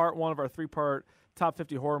episode, part 1 of our 3-part top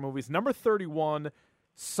 50 horror movies. Number 31,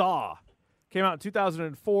 Saw. Came out in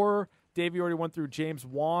 2004. Davey already went through James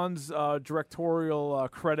Wan's directorial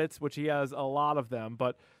credits, which he has a lot of them.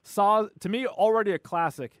 But Saw, to me, already a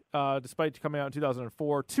classic, despite coming out in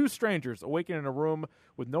 2004. Two strangers awaken in a room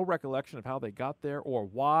with no recollection of how they got there or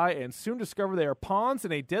why, and soon discover they are pawns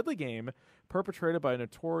in a deadly game perpetrated by a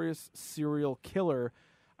notorious serial killer.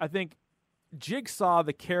 I think Jigsaw,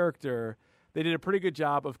 the character, they did a pretty good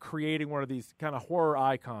job of creating one of these kind of horror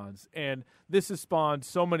icons. And this has spawned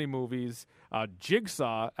so many movies.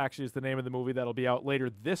 Jigsaw actually is the name of the movie that'll be out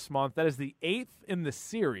later this month. That is the 8th in the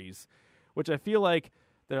series, which I feel like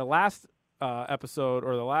their last episode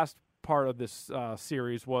or the last part of this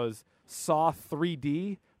series was Saw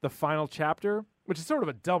 3D, the final chapter, which is sort of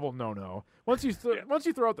a double no-no. Once you throw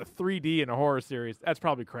out the 3D in a horror series, that's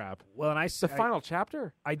probably crap. Well, and the final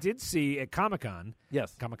chapter. I did see at Comic-Con.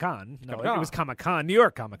 Yes, Comic-Con. No, Comic-Con. It was Comic-Con, New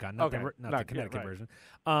York Comic-Con, not okay. the Connecticut right.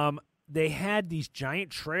 version. They had these giant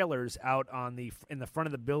trailers out in the front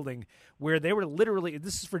of the building where they were literally.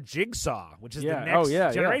 This is for Jigsaw, which is the next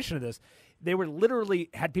generation of this. They were literally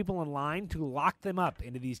had people in line to lock them up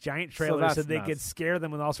into these giant trailers so they could scare them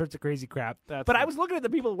with all sorts of crazy crap. But I was looking at the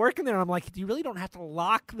people working there, and I'm like, you really don't have to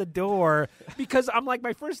lock the door because I'm like,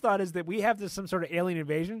 my first thought is that we have some sort of alien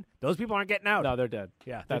invasion. Those people aren't getting out. No, they're dead.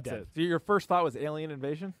 Yeah, that's dead. it. So your first thought was alien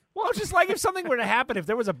invasion? Well, it's just like if something were to happen, if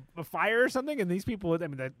there was a fire or something, and these people,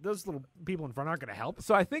 those little people in front aren't going to help.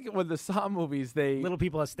 So I think with the Saw movies, little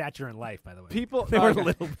people have stature in life, by the way. They were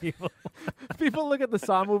little people. People look at the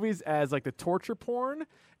Saw movies as like the torture porn,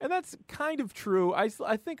 and that's kind of true. I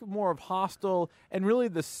think more of Hostel and really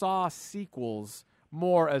the Saw sequels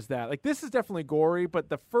more as that. Like this is definitely gory, but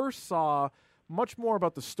the first Saw much more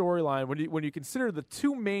about the storyline. When you consider the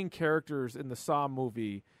two main characters in the Saw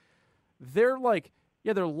movie, they're like.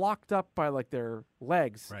 Yeah, they're locked up by like their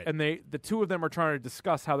legs, right. And the two of them are trying to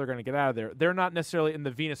discuss how they're going to get out of there. They're not necessarily in the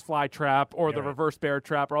Venus flytrap or the reverse bear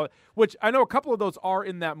trap, or all, which I know a couple of those are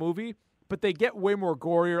in that movie, but they get way more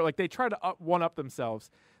gorier. Like they try to one-up themselves.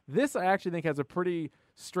 This I actually think has a pretty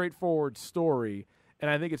straightforward story, and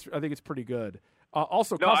I think it's pretty good.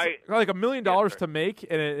 Also, cost like $1 million to make,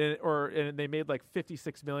 and they made like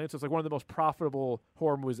 $56 million, so it's like one of the most profitable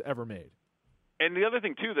horror movies ever made. And the other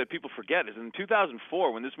thing, too, that people forget is in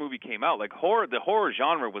 2004, when this movie came out, like the horror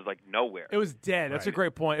genre was like nowhere. It was dead. That's a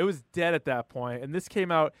great point. It was dead at that point. And this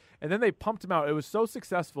came out, and then they pumped him out. It was so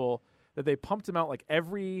successful that they pumped him out like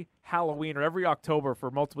every Halloween or every October for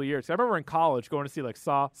multiple years. I remember in college going to see like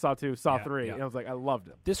Saw 2, Saw 3, and I was like, I loved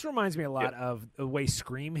it. This reminds me a lot of the way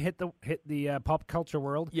Scream hit the pop culture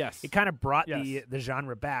world. Yes. It kind of brought the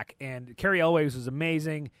genre back, and Carrie Elways was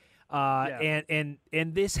amazing.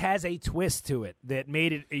 And this has a twist to it that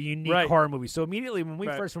made it a unique horror movie. So immediately when we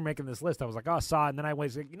first were making this list, I was like, oh, Saw. And then I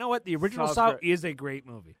was like, you know what? The original Saw is a great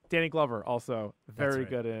movie. Danny Glover also very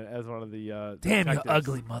good in it as one of the Damn, detectives. you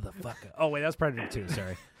ugly motherfucker. Oh, wait, that's Predator 2.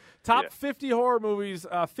 Sorry. Top 50 horror movies,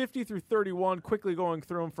 50 through 31. Quickly going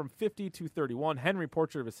through them from 50 to 31. Henry,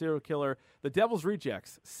 Portrait of a Serial Killer. The Devil's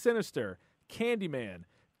Rejects. Sinister. Candyman.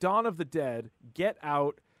 Dawn of the Dead. Get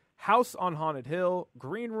Out. House on Haunted Hill,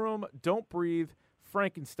 Green Room, Don't Breathe,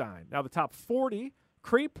 Frankenstein. Now the top 40,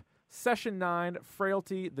 Creep, Session 9,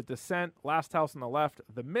 Frailty, The Descent, Last House on the Left,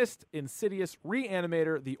 The Mist, Insidious,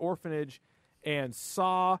 Reanimator, The Orphanage, and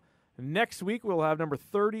Saw. Next week we'll have number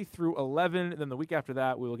 30 through 11, and then the week after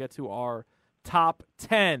that we will get to our top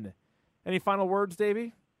 10. Any final words,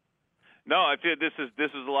 Davey? No, I feel this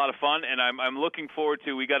is a lot of fun, and I'm looking forward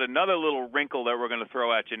to. We got another little wrinkle that we're going to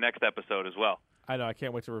throw at you next episode as well. I know. I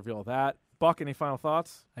can't wait to reveal that. Buck, any final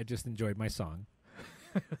thoughts? I just enjoyed my song.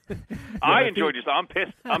 I enjoyed your song.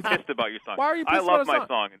 I'm pissed about your song. Why are you pissed about my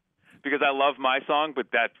song? Because I love my song, but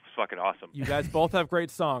that's fucking awesome. You guys both have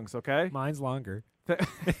great songs, okay? Mine's longer.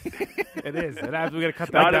 It is. We got to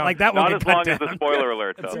cut that Not down. Like that one not get as cut long as the down. spoiler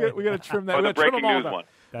alert, though. We got to trim that. Or We the gotta trim breaking them all news down. one.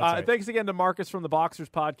 That's right. Thanks again to Marcus from the Boxers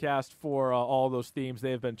Podcast for all those themes.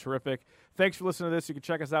 They have been terrific. Thanks for listening to this. You can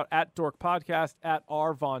check us out at Dork Podcast, at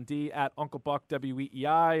R Von D, at Uncle Buck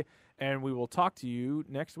WEEI, and we will talk to you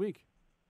next week.